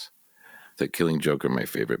think this, that Killing Joke are my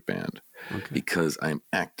favorite band, because I'm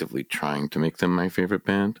actively trying to make them my favorite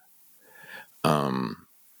band.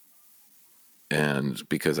 And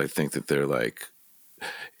because I think that they're like,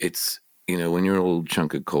 it's, when you're an old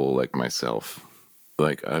chunk of coal like myself,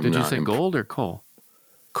 like Did you say gold or coal?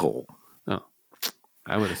 Coal. Oh,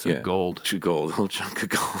 I would have said gold. Gold, old chunk of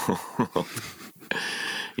coal.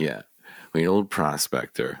 Yeah. When you're an old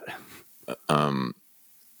prospector,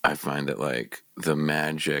 I find that like the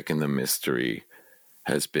magic and the mystery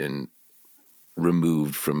has been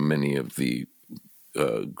removed from many of the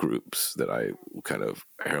groups that I kind of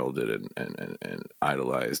heralded and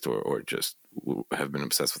idolized or just have been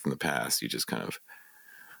obsessed with in the past. You just kind of,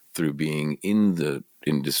 through being in the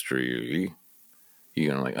industry,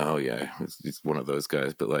 you're gonna like, oh yeah, it's one of those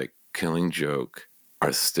guys. But like Killing Joke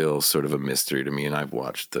are still sort of a mystery to me, and I've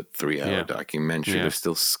watched the 3-hour documentary. They're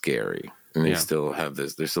still scary, and they still have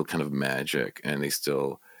this. They're still kind of magic, and they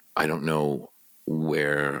still. I don't know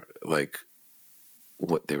where like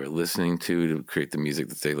what they were listening to create the music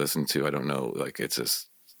that they listened to. I don't know. Like, it's just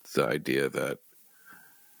the idea that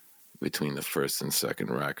between the first and second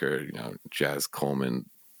record, Jazz Coleman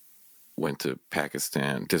went to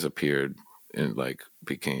Pakistan, disappeared, and like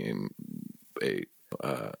became a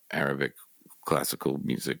Arabic classical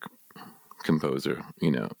music composer,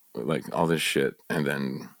 like all this shit. And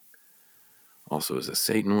then also is a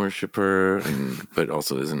Satan worshiper, but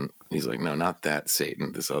also isn't. He's like, no, not that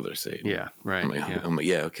Satan, this other Satan. Yeah, right. I'm like,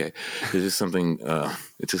 yeah, okay. There's just something.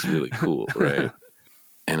 It's just really cool, right?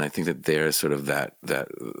 And I think that there's sort of that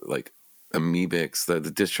like Amoebics.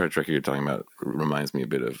 The Discharge record you're talking about reminds me a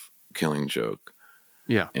bit of Killing Joke.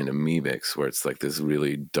 Yeah, and Amoebics, where it's like this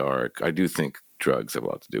really dark. I do think drugs have a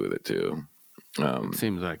lot to do with it too. It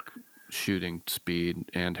seems like shooting speed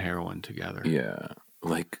and heroin together. Yeah,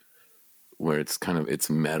 like where it's kind of, it's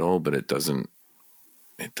metal, but it doesn't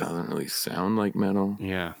really sound like metal.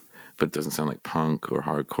 Yeah, but it doesn't sound like punk or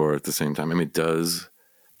hardcore at the same time. I mean, it does.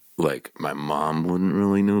 Like, my mom wouldn't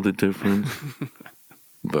really know the difference.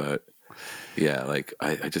 But yeah, like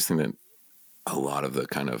I just think that a lot of the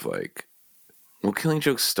kind of like, well, Killing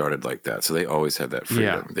Joke started like that, so they always had that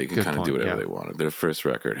freedom. They can kind of do whatever they wanted. Their first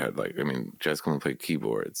record had like, Jazz Coleman played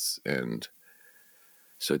keyboards, and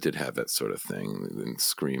so it did have that sort of thing, and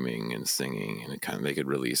screaming and singing, and it kind of, they could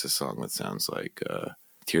release a song that sounds like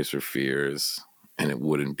Tears for Fears, and it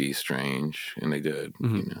wouldn't be strange, and they did,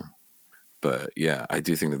 But yeah, I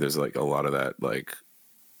do think that there's like a lot of that like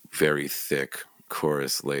very thick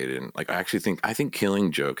chorus laden. Like I think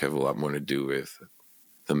Killing Joke have a lot more to do with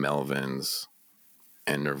the Melvins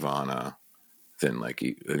and Nirvana than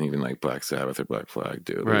even like Black Sabbath or Black Flag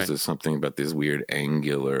do. There's just something about this weird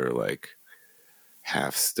angular like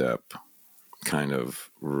half step kind of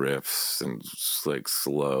riffs and like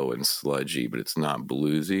slow and sludgy, but it's not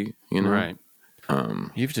bluesy, Right.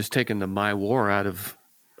 You've just taken the My War out of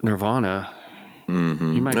Nirvana.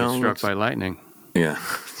 Mm-hmm. You might get struck by lightning. Yeah,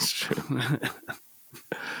 it's true.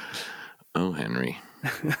 Oh, Henry.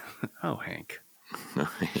 Oh, Hank.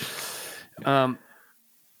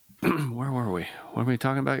 Where were we? Were we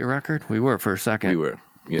talking about your record? We were for a second. We were.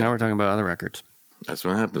 Yeah. Now we're talking about other records. That's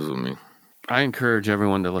what happens with me. I encourage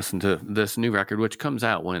everyone to listen to this new record, which comes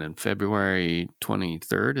out when? In February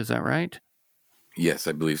 23rd, is that right? Yes,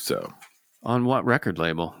 I believe so. On what record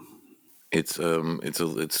label? It's a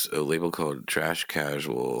label called Trash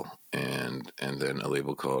Casual and then a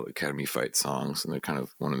label called Academy Fight Songs, and they're kind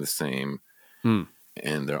of one and the same.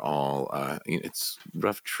 And they're all it's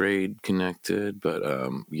Rough Trade connected, but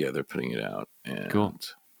they're putting it out, and cool.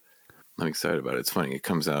 I'm excited about it. It's funny, it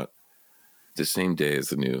comes out the same day as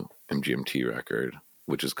the new MGMT record,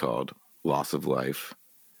 which is called Loss of Life,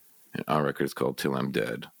 and our record is called Till I'm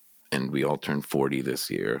Dead, and we all turned 40 this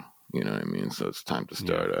year, you know what I mean? So it's time to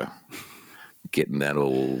start getting that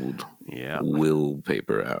old will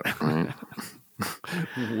paper out, right?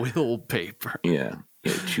 Will paper. Yeah,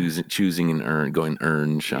 choosing an urn, going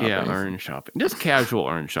urn shopping. Yeah, urn shopping. Just casual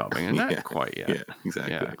urn shopping, and not quite yet. Yeah,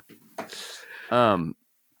 exactly. Yeah.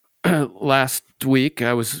 Last week,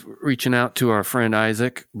 I was reaching out to our friend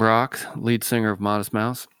Isaac Brock, lead singer of Modest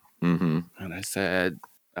Mouse, and I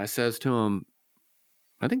says to him,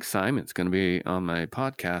 I think Simon's going to be on my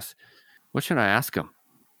podcast. What should I ask him?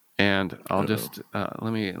 And I'll just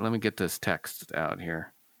let me get this text out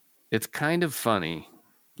here. It's kind of funny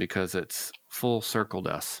because it's full circled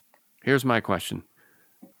us. Here's my question.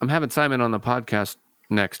 I'm having Simon on the podcast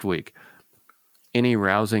next week. Any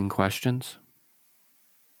rousing questions?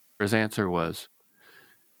 His answer was,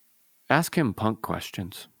 ask him punk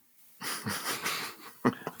questions.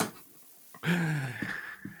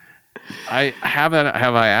 Have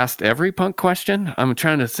I asked every punk question? I'm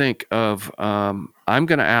trying to think of. I'm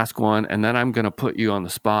going to ask one, and then I'm going to put you on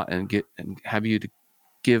the spot and have you to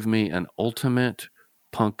give me an ultimate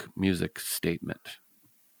punk music statement.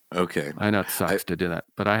 Okay. I know it sucks to do that,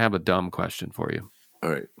 but I have a dumb question for you.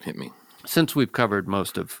 All right, hit me. Since we've covered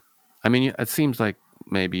most of, it seems like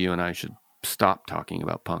maybe you and I should stop talking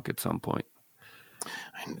about punk at some point.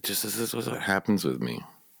 This is what happens with me.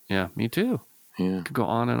 Yeah, me too. Yeah. It could go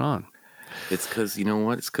on and on. It's because, you know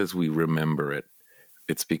what? It's because we remember it.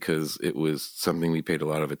 It's because it was something we paid a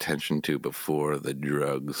lot of attention to before the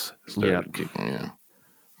drugs started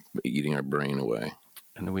eating our brain away.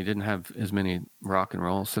 And we didn't have as many rock and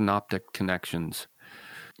roll synoptic connections.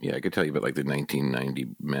 Yeah, I could tell you about like the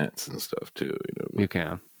 1990 Mets and stuff too. You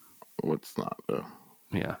can. What's not though?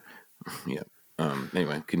 Yeah. Yeah.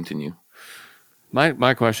 Anyway, continue.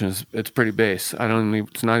 My question is, it's pretty base.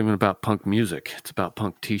 It's not even about punk music. It's about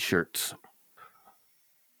punk t-shirts.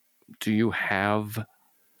 Do you have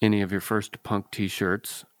any of your first punk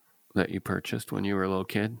t-shirts that you purchased when you were a little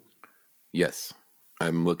kid? Yes.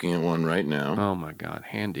 I'm looking at one right now. Oh my God.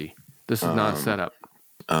 Handy. This is not a setup.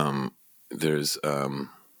 There's, a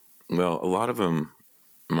lot of them,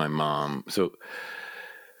 my mom. So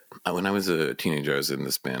when I was a teenager, I was in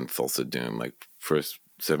this band, Thulsa Doom. Like, first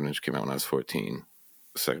 7-inch came out when I was 14,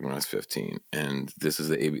 second when I was 15. And this is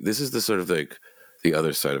the sort of like the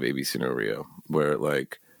other side of ABC No Rio, where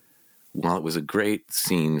like, while it was a great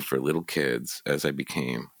scene for little kids, as I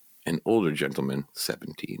became an older gentleman,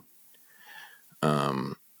 17,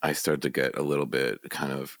 I started to get a little bit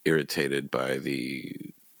kind of irritated by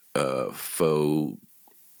the faux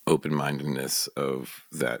open-mindedness of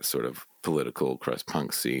that sort of political crust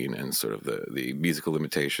punk scene and sort of the musical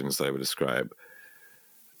limitations that I would describe,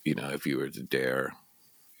 if you were to dare,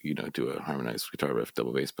 do a harmonized guitar riff,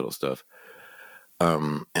 double bass pedal stuff.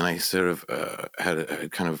 And I sort of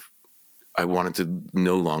I wanted to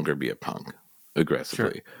no longer be a punk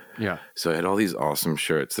aggressively. Sure. Yeah. So I had all these awesome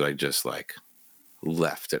shirts that I just like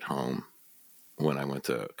left at home when I went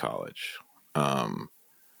to college,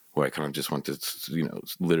 where I kind of just went to,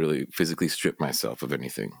 literally physically strip myself of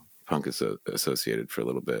anything punk is associated for a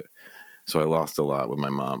little bit. So I lost a lot with my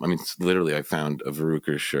mom. Literally I found a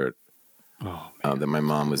Veruca shirt that my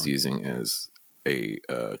mom was using as a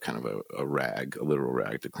kind of a rag, a literal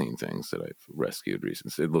rag to clean things that I've rescued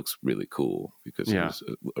recently. It looks really cool because it was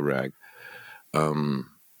a rag.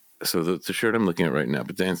 So the shirt I'm looking at right now,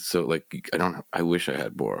 but then, so like, I wish I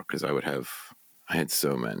had more because I had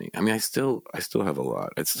so many. I still have a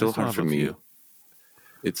lot. It's still hard for me.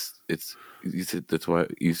 It's, you said, that's why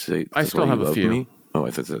you say, I still have a few. Me? Oh,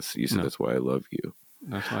 I thought you said that's why I love you.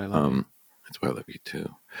 That's why I love you. That's why I love you too.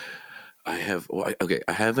 I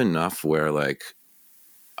have enough where like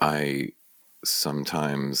I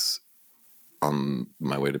sometimes on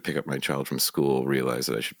my way to pick up my child from school realize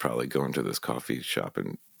that I should probably go into this coffee shop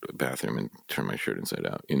and bathroom and turn my shirt inside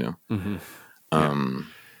out, Mm-hmm.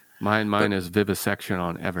 Yeah. Mine is vivisection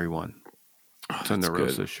on everyone. It's a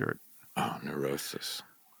Neurosis shirt. Oh, Neurosis.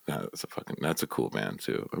 That's a cool band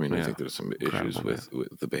too. I mean, I Yeah. think there's some Incredible issues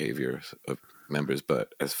with the behavior of members,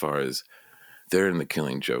 but as far as they're in the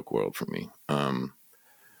Killing Joke world for me.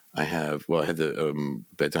 I had the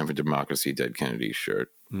Bedtime for Democracy Dead Kennedy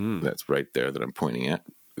shirt. That's right there that I'm pointing at.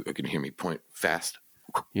 You can hear me point fast.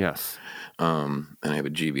 Yes. And I have a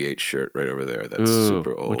GBH shirt right over there. That's Ooh,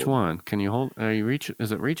 super old. which one? Can you hold? Are you reach?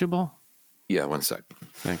 Is it reachable? Yeah, one sec.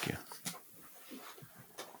 Thank you.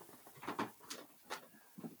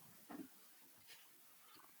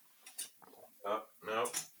 Oh, no.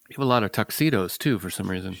 You have a lot of tuxedos too, for some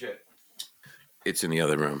reason. Shit. It's in the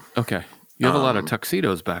other room. Okay. You have a lot of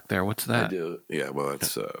tuxedos back there. What's that? I do. Yeah, well,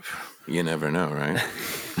 it's, you never know, right?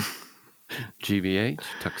 GBH,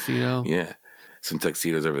 tuxedo. Yeah. Some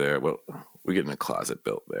tuxedos over there. Well, we're getting a closet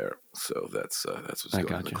built there. So that's what's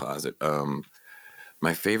going in the closet.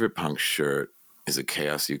 My favorite punk shirt is a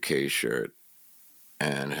Chaos UK shirt.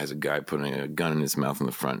 And it has a guy putting a gun in his mouth in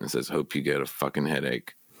the front and says, "Hope you get a fucking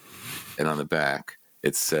headache." And on the back,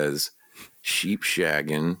 it says, "Sheep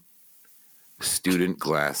shagging, student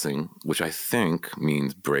glassing," which I think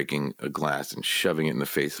means breaking a glass and shoving it in the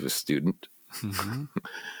face of a student. Mm-hmm.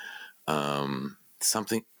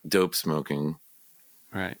 Something dope smoking,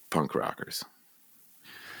 right? Punk rockers.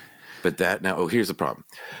 But here's the problem.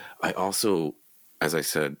 I also, as I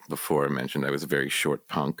said before, I mentioned I was a very short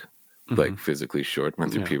punk, like physically short.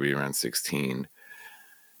 Went through puberty around 16.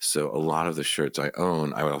 So a lot of the shirts I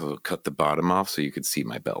own, I would also cut the bottom off so you could see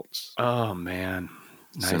my belts. Oh man.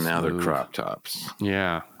 Nice so now move. They're crop tops.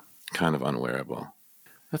 Yeah. Kind of unwearable.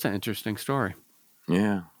 That's an interesting story.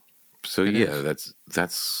 Yeah. So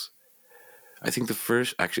that's I think the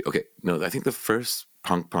first I think the first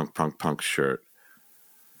punk shirt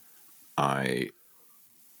I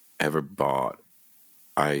ever bought,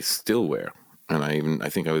 I still wear. And I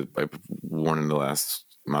think I worn in the last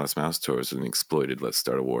Modest Mouse tours an exploited "Let's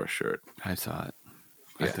Start a War" shirt. I saw it.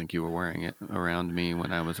 Yeah. I think you were wearing it around me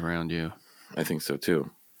when I was around you. I think so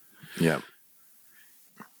too. Yeah.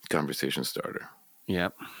 Conversation starter.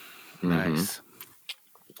 Yep. Nice.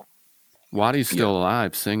 Waddy's still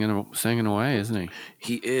alive, singing away, isn't he?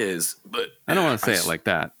 He is, but I don't want to say it like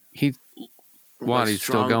that. Waddy's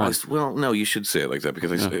still going. Well, no, you should say it like that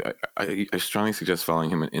because I strongly suggest following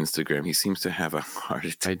him on Instagram. He seems to have a heart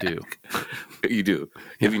attack. I do. You do.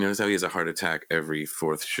 Yeah. Have you noticed how he has a heart attack every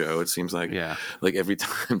fourth show? It seemes like. Yeah. Like every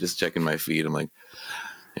time I'm just checking my feed, I'm like,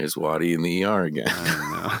 "There's Waddy in the ER again."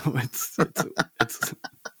 I don't know. It's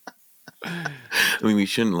I mean, we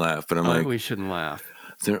shouldn't laugh, but I'm like, we shouldn't laugh.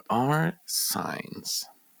 There are signs,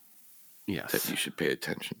 yes, that you should pay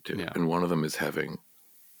attention to, yeah. And one of them is having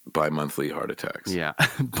bi-monthly heart attacks. Yeah,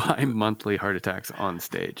 bi-monthly heart attacks on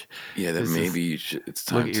stage. Yeah, that maybe you should. It's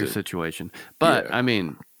time look at your situation. But I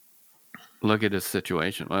mean, look at his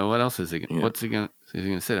situation. Well, what else is he? What's he gonna? Is he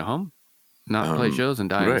gonna sit at home, not play shows, and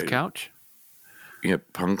die on his couch? Yeah,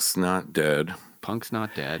 Punk's not dead. Punk's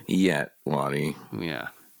not dead yet, Waddy. Yeah.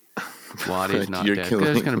 Waddy's not dead.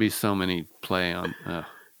 There's going to be so many play on.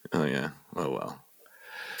 Oh yeah. Oh well.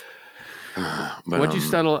 But,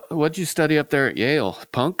 what'd you study up there at Yale?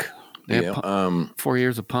 Punk. Yale. 4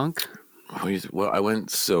 years of punk. Well, I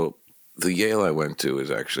went. So the Yale I went to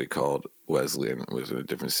is actually called Wesleyan. It was in a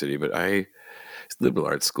different city, but it's liberal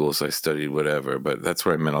arts school, so I studied whatever. But that's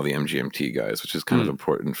where I met all the MGMT guys, which is kind of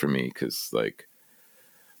important for me because like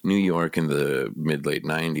New York in the mid-late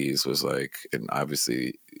 90s was like, and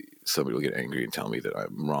obviously somebody will get angry and tell me that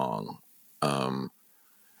I'm wrong.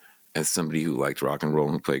 As somebody who liked rock and roll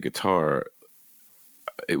and played guitar,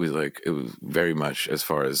 it was very much, as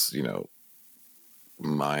far as,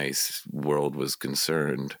 my world was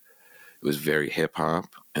concerned, it was very hip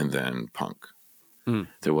hop and then punk.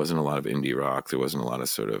 There wasn't a lot of indie rock. There wasn't a lot of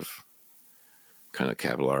sort of kind of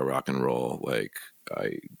capital R rock and roll. Like,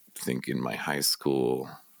 I think in my high school,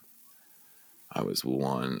 I was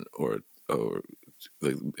one or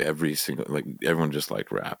like everyone just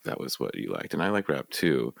liked rap. That was what you liked. And I like rap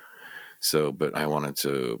too. So, but I wanted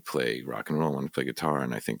to play rock and roll, I wanted to play guitar.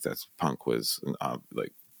 And I think that's punk was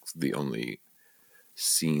like the only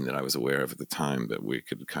scene that I was aware of at the time that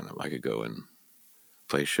I could go and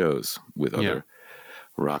play shows with other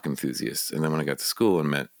rock enthusiasts. And then when I got to school and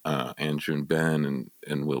met Andrew and Ben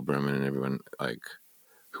and Will Berman and everyone like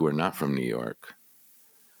who are not from New York,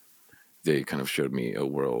 they kind of showed me a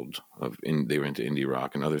world they were into indie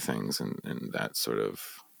rock and other things. And that sort of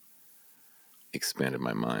expanded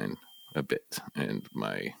my mind a bit and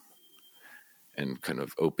kind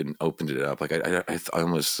of opened it up. Like I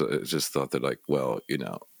almost just thought that like, well,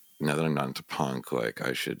 now that I'm not into punk, like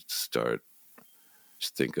I should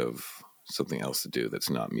just think of something else to do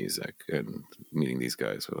that's not music. And meeting these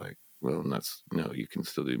guys were like, well, no, you can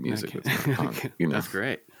still do music. That's not punk, you know? That's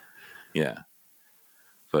great. Yeah.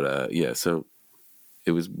 But, yeah, so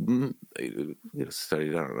it was,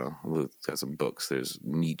 studied, I don't know, got some books. There's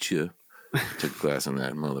Nietzsche. Took a class on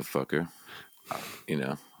that motherfucker. You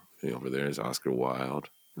know, over there is Oscar Wilde.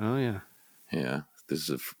 Oh, yeah. Yeah. This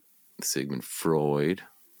is Sigmund Freud.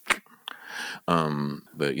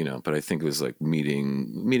 But I think it was like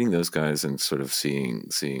meeting those guys and sort of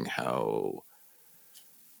seeing how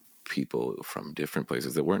people from different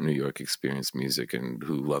places that weren't New York experienced music and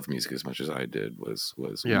who loved music as much as I did was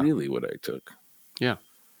really what I took. Yeah.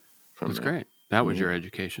 That's great. That was your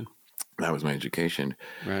education. That was my education.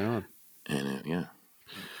 Right on. And yeah.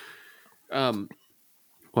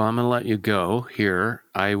 Well, I'm going to let you go here.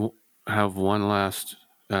 I have one last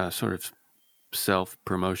sort of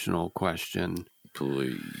self-promotional question.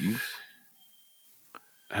 Please.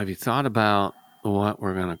 Have you thought about what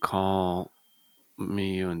we're going to call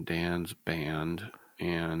me, you, and Dan's band,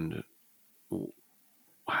 and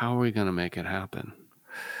how are we going to make it happen?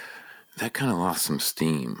 That kind of lost some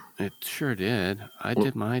steam. It sure did. I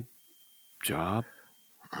did my job.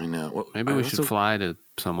 I know. Well, maybe we should fly to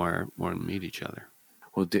somewhere and meet each other.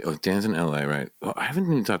 Well, Dan's in LA, right? Well, I haven't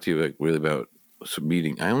even talked to you really about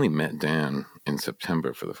meeting. I only met Dan in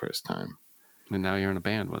September for the first time. And now you're in a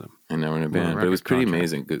band with him. And now we're in a band. But it was pretty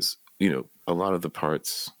amazing because, a lot of the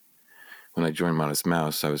parts, when I joined Modest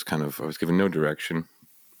Mouse, I was given no direction.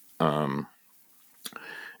 And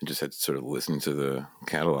just had to sort of listen to the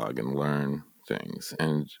catalog and learn things.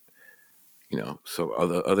 And, so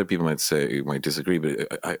other people might disagree,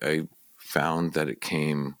 but I found that it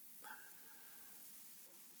came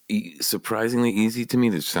surprisingly easy to me.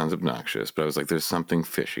 This sounds obnoxious, but I was like, there's something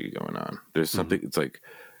fishy going on. There's something, it's like,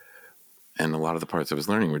 and a lot of the parts I was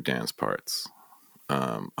learning were dance parts.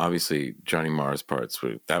 Obviously Johnny Marr's parts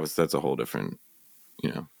that's a whole different,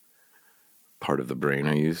 part of the brain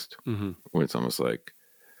I used, where it's almost like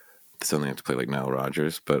suddenly I have to play like Nile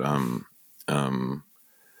Rodgers. But,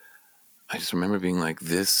 I just remember being like,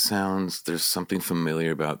 there's something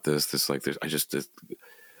familiar about this.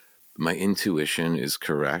 My intuition is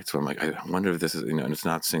correct. So I'm like, I wonder if this is, and it's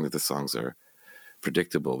not saying that the songs are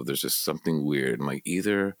predictable, but there's just something weird. I'm like,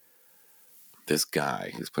 either this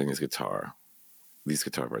guy who's playing these guitar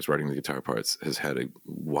parts, writing the guitar parts, has had a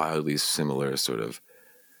wildly similar sort of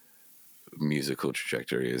musical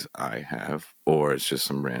trajectory as I have, or it's just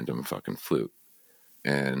some random fucking fluke.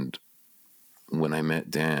 And when I met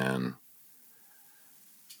Dan,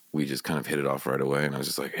 we just kind of hit it off right away. And I was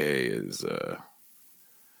just like, hey,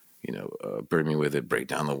 Burn Me With It, Break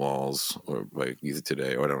Down the Walls, or like Use It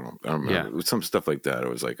Today, or I don't remember. Yeah. It was some stuff like that. It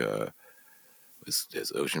was like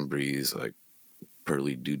it's Ocean Breeze, like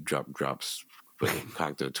Pearly Dewdrop Drops, like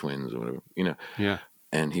Cocteau Twins, or whatever, Yeah.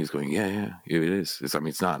 And he was going, yeah, it is. It's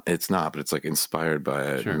not, but it's like inspired by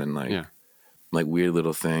it. Sure. And then like weird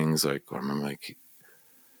little things. Like, I remember like,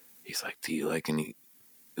 he's like, do you like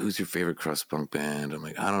who's your favorite crust punk band? I'm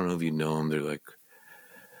like, I don't know if you know them. They're like,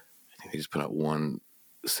 I think they just put out 1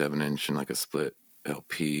 7-inch and like a split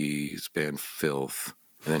LP. His band Filth.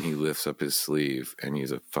 And then he lifts up his sleeve and he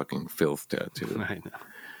has a fucking Filth tattoo. I know.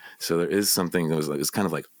 So there is something that was like, it's kind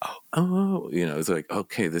of like, it's like,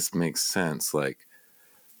 okay, this makes sense. Like,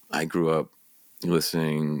 I grew up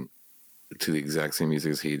listening to the exact same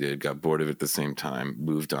music as he did, got bored of it at the same time,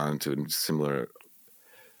 moved on to similar,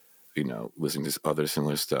 listening to other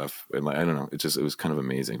similar stuff. And like, I don't know, it was kind of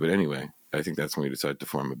amazing. But anyway, I think that's when we decided to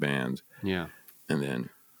form a band. Yeah. And then,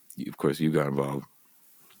 of course, you got involved.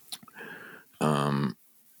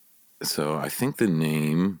 So I think the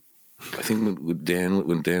name, when Dan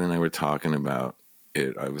and I were talking about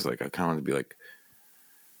it, I was like, I kind of want to be like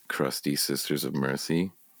Crusty Sisters of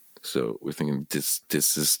Mercy. So we're thinking Dis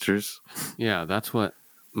Sisters. Yeah, that's what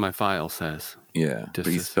my file says. Yeah,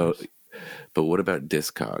 but what about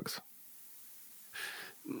Discogs?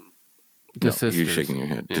 No, you're shaking your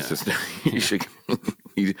head. Yeah. You're shaking.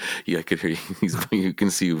 I could hear you. You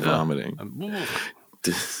can see you vomiting.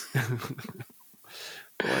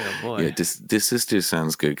 Boy, oh boy. Yeah, Dis Sisters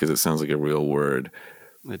sounds good because it sounds like a real word.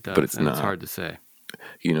 It does, but it's not. It's hard to say.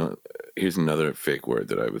 Here's another fake word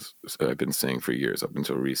that I've been saying for years up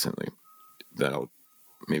until recently that I'll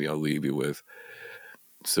leave you with.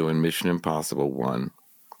 So in Mission Impossible 1,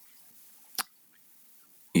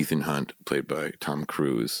 Ethan Hunt, played by Tom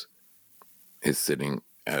Cruise, is sitting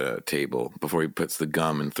at a table before he puts the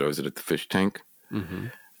gum and throws it at the fish tank. Mm-hmm.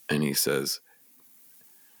 And he says,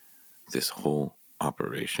 this whole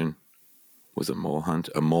operation was a mole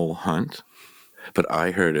hunt. But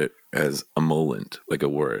I heard it as emollient, like a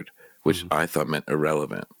word, which I thought meant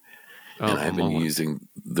irrelevant. And I've been using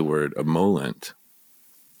the word emollient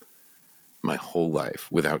my whole life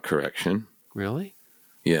without correction. Really?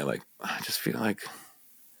 Yeah, like I just feel like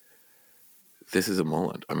this is a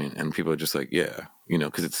mullet. I mean, and people are just like, yeah, you know,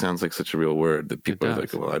 because it sounds like such a real word that people are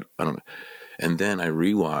like, well, I don't know. And then I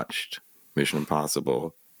rewatched Mission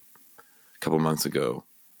Impossible a couple months ago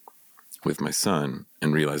with my son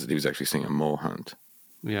and realized that he was actually saying a mole hunt.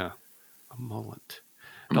 Yeah, a mullet.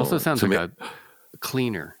 It also sounds like a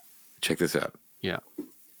cleaner. Check this out. Yeah.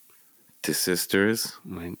 To sisters,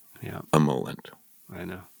 yeah. a mullet. I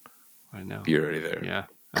know. You're already there. Yeah,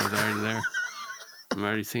 I was already there. I'm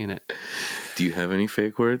already seeing it. Do you have any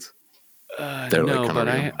fake words? No, but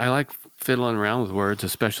I like fiddling around with words,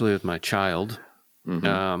 especially with my child.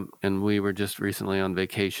 Mm-hmm. And we were just recently on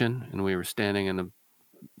vacation, and we were standing in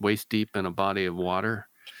waist deep in a body of water,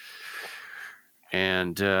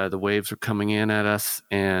 and the waves were coming in at us.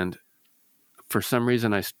 And for some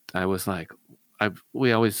reason, I was like,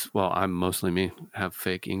 I'm mostly me, have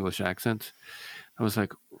fake English accents. I was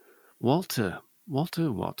like, Walter.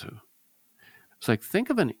 It's like, think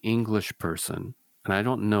of an English person, and I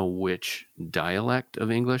don't know which dialect of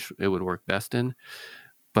English it would work best in,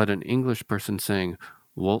 but an English person saying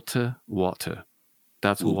Walter.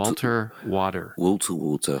 That's Walter Water.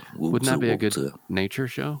 Walter. Wouldn't that be a good nature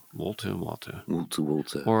show? Walter.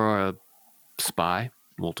 Or a spy?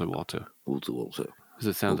 Walter. Because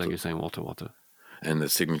it sounds like you're saying Walter. And the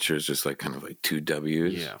signature is just like kind of like two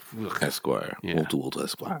W's. Yeah. Esquire. Yeah. Walter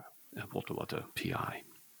Esquire. Walter. P.I.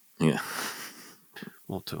 Yeah.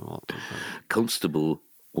 Walter. Constable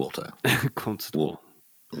Walter. Constable.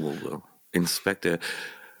 Walter. Inspector.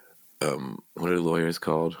 What are lawyers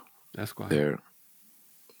called? Esquire.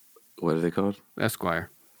 What are they called? Esquire.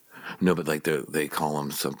 No, but like they call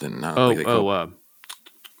them something. Not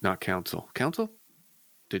not counsel. Counsel?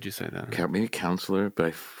 Did you say that? Maybe counselor, but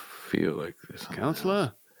I feel like there's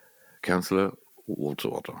counselor. Counselor Walter.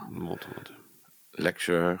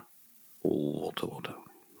 Lecturer Walter.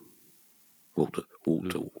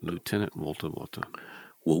 Lieutenant Walter.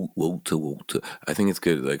 Walter. I think it's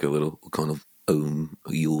good, like a little kind of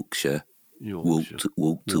Yorkshire. Walter.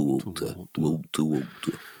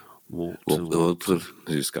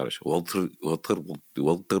 He's Scottish. Walter.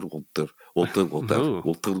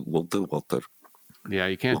 Yeah,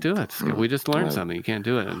 you can't do it. We just learned something. You can't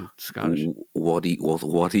do it in Scottish. Waddy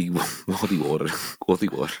water.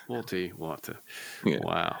 Yeah.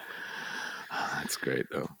 Wow. That's great,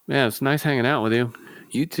 though. Yeah, it's nice hanging out with you.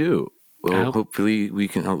 You too. Well, hopefully we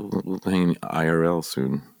can hang IRL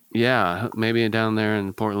soon. Yeah, maybe down there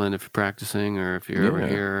in Portland if you're practicing, or if you're ever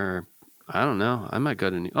here. Or, I don't know. I might go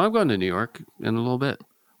to I'm going to New York in a little bit.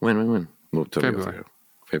 When? Well, February.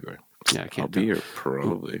 Yeah, I can't. I'll be here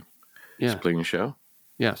probably. Yeah. Just playing a show?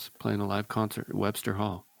 Yes, playing a live concert at Webster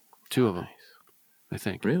Hall. 2 of them, I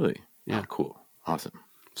think. Really? Yeah. Oh, cool. Awesome.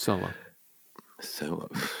 Solo.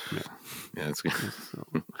 Yeah. Yeah, that's good.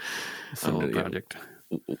 Solo project.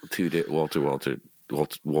 2 days. Walter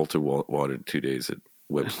watered 2 days at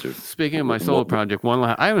Webster. Speaking of my solo project, I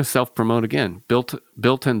want to self-promote again.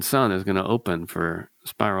 Built-in Sun is going to open for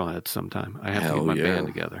Spiral Head sometime. I have to get my band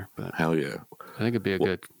together. But hell yeah. I think it'd be a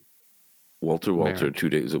good... Walter, 2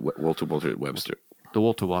 days at Walter at Webster. The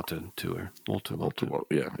Walter tour. Walter.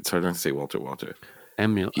 Yeah, it's hard not to say Walter.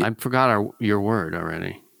 I forgot your word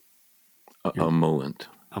already. A mullet.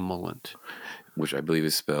 A mullet. Which I believe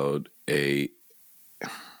is spelled AMOLLENT.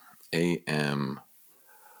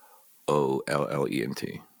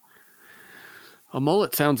 A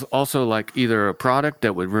mullet sounds also like either a product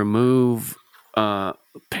that would remove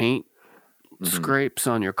paint scrapes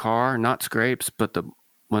on your car. Not scrapes, but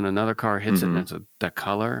when another car hits it and it's that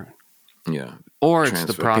color. Yeah. Or it's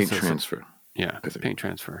the process. Paint transfer. Yeah, paint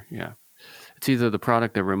transfer. Yeah. It's either the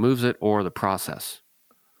product that removes it or the process.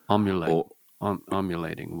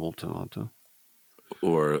 Emulating Walter.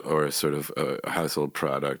 Or a sort of a household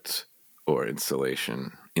product or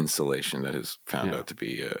insulation that is found out to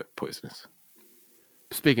be poisonous.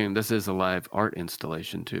 Speaking, this is a live art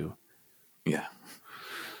installation too. Yeah.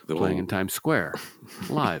 Playing in Times Square.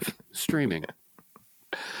 Live. Streaming.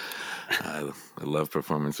 I love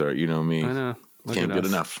performance art. You know me. I know. Can't get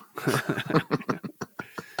enough.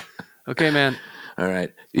 Okay, man. All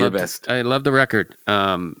right. You're the best. I love the record.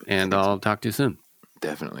 And I'll talk to you soon.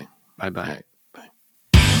 Definitely. Bye-bye. All right.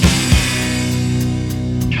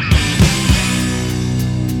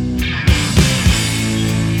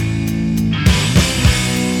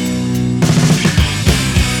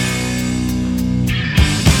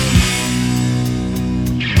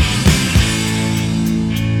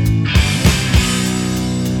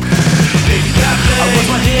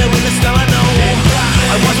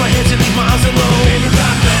 I wash my hands and leave my eyes alone.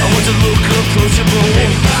 I want to look approachable.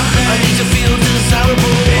 I need to feel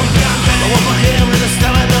desirable. I want my hair in a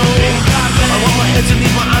style I know. I want my head to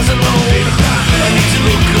leave my eyes alone.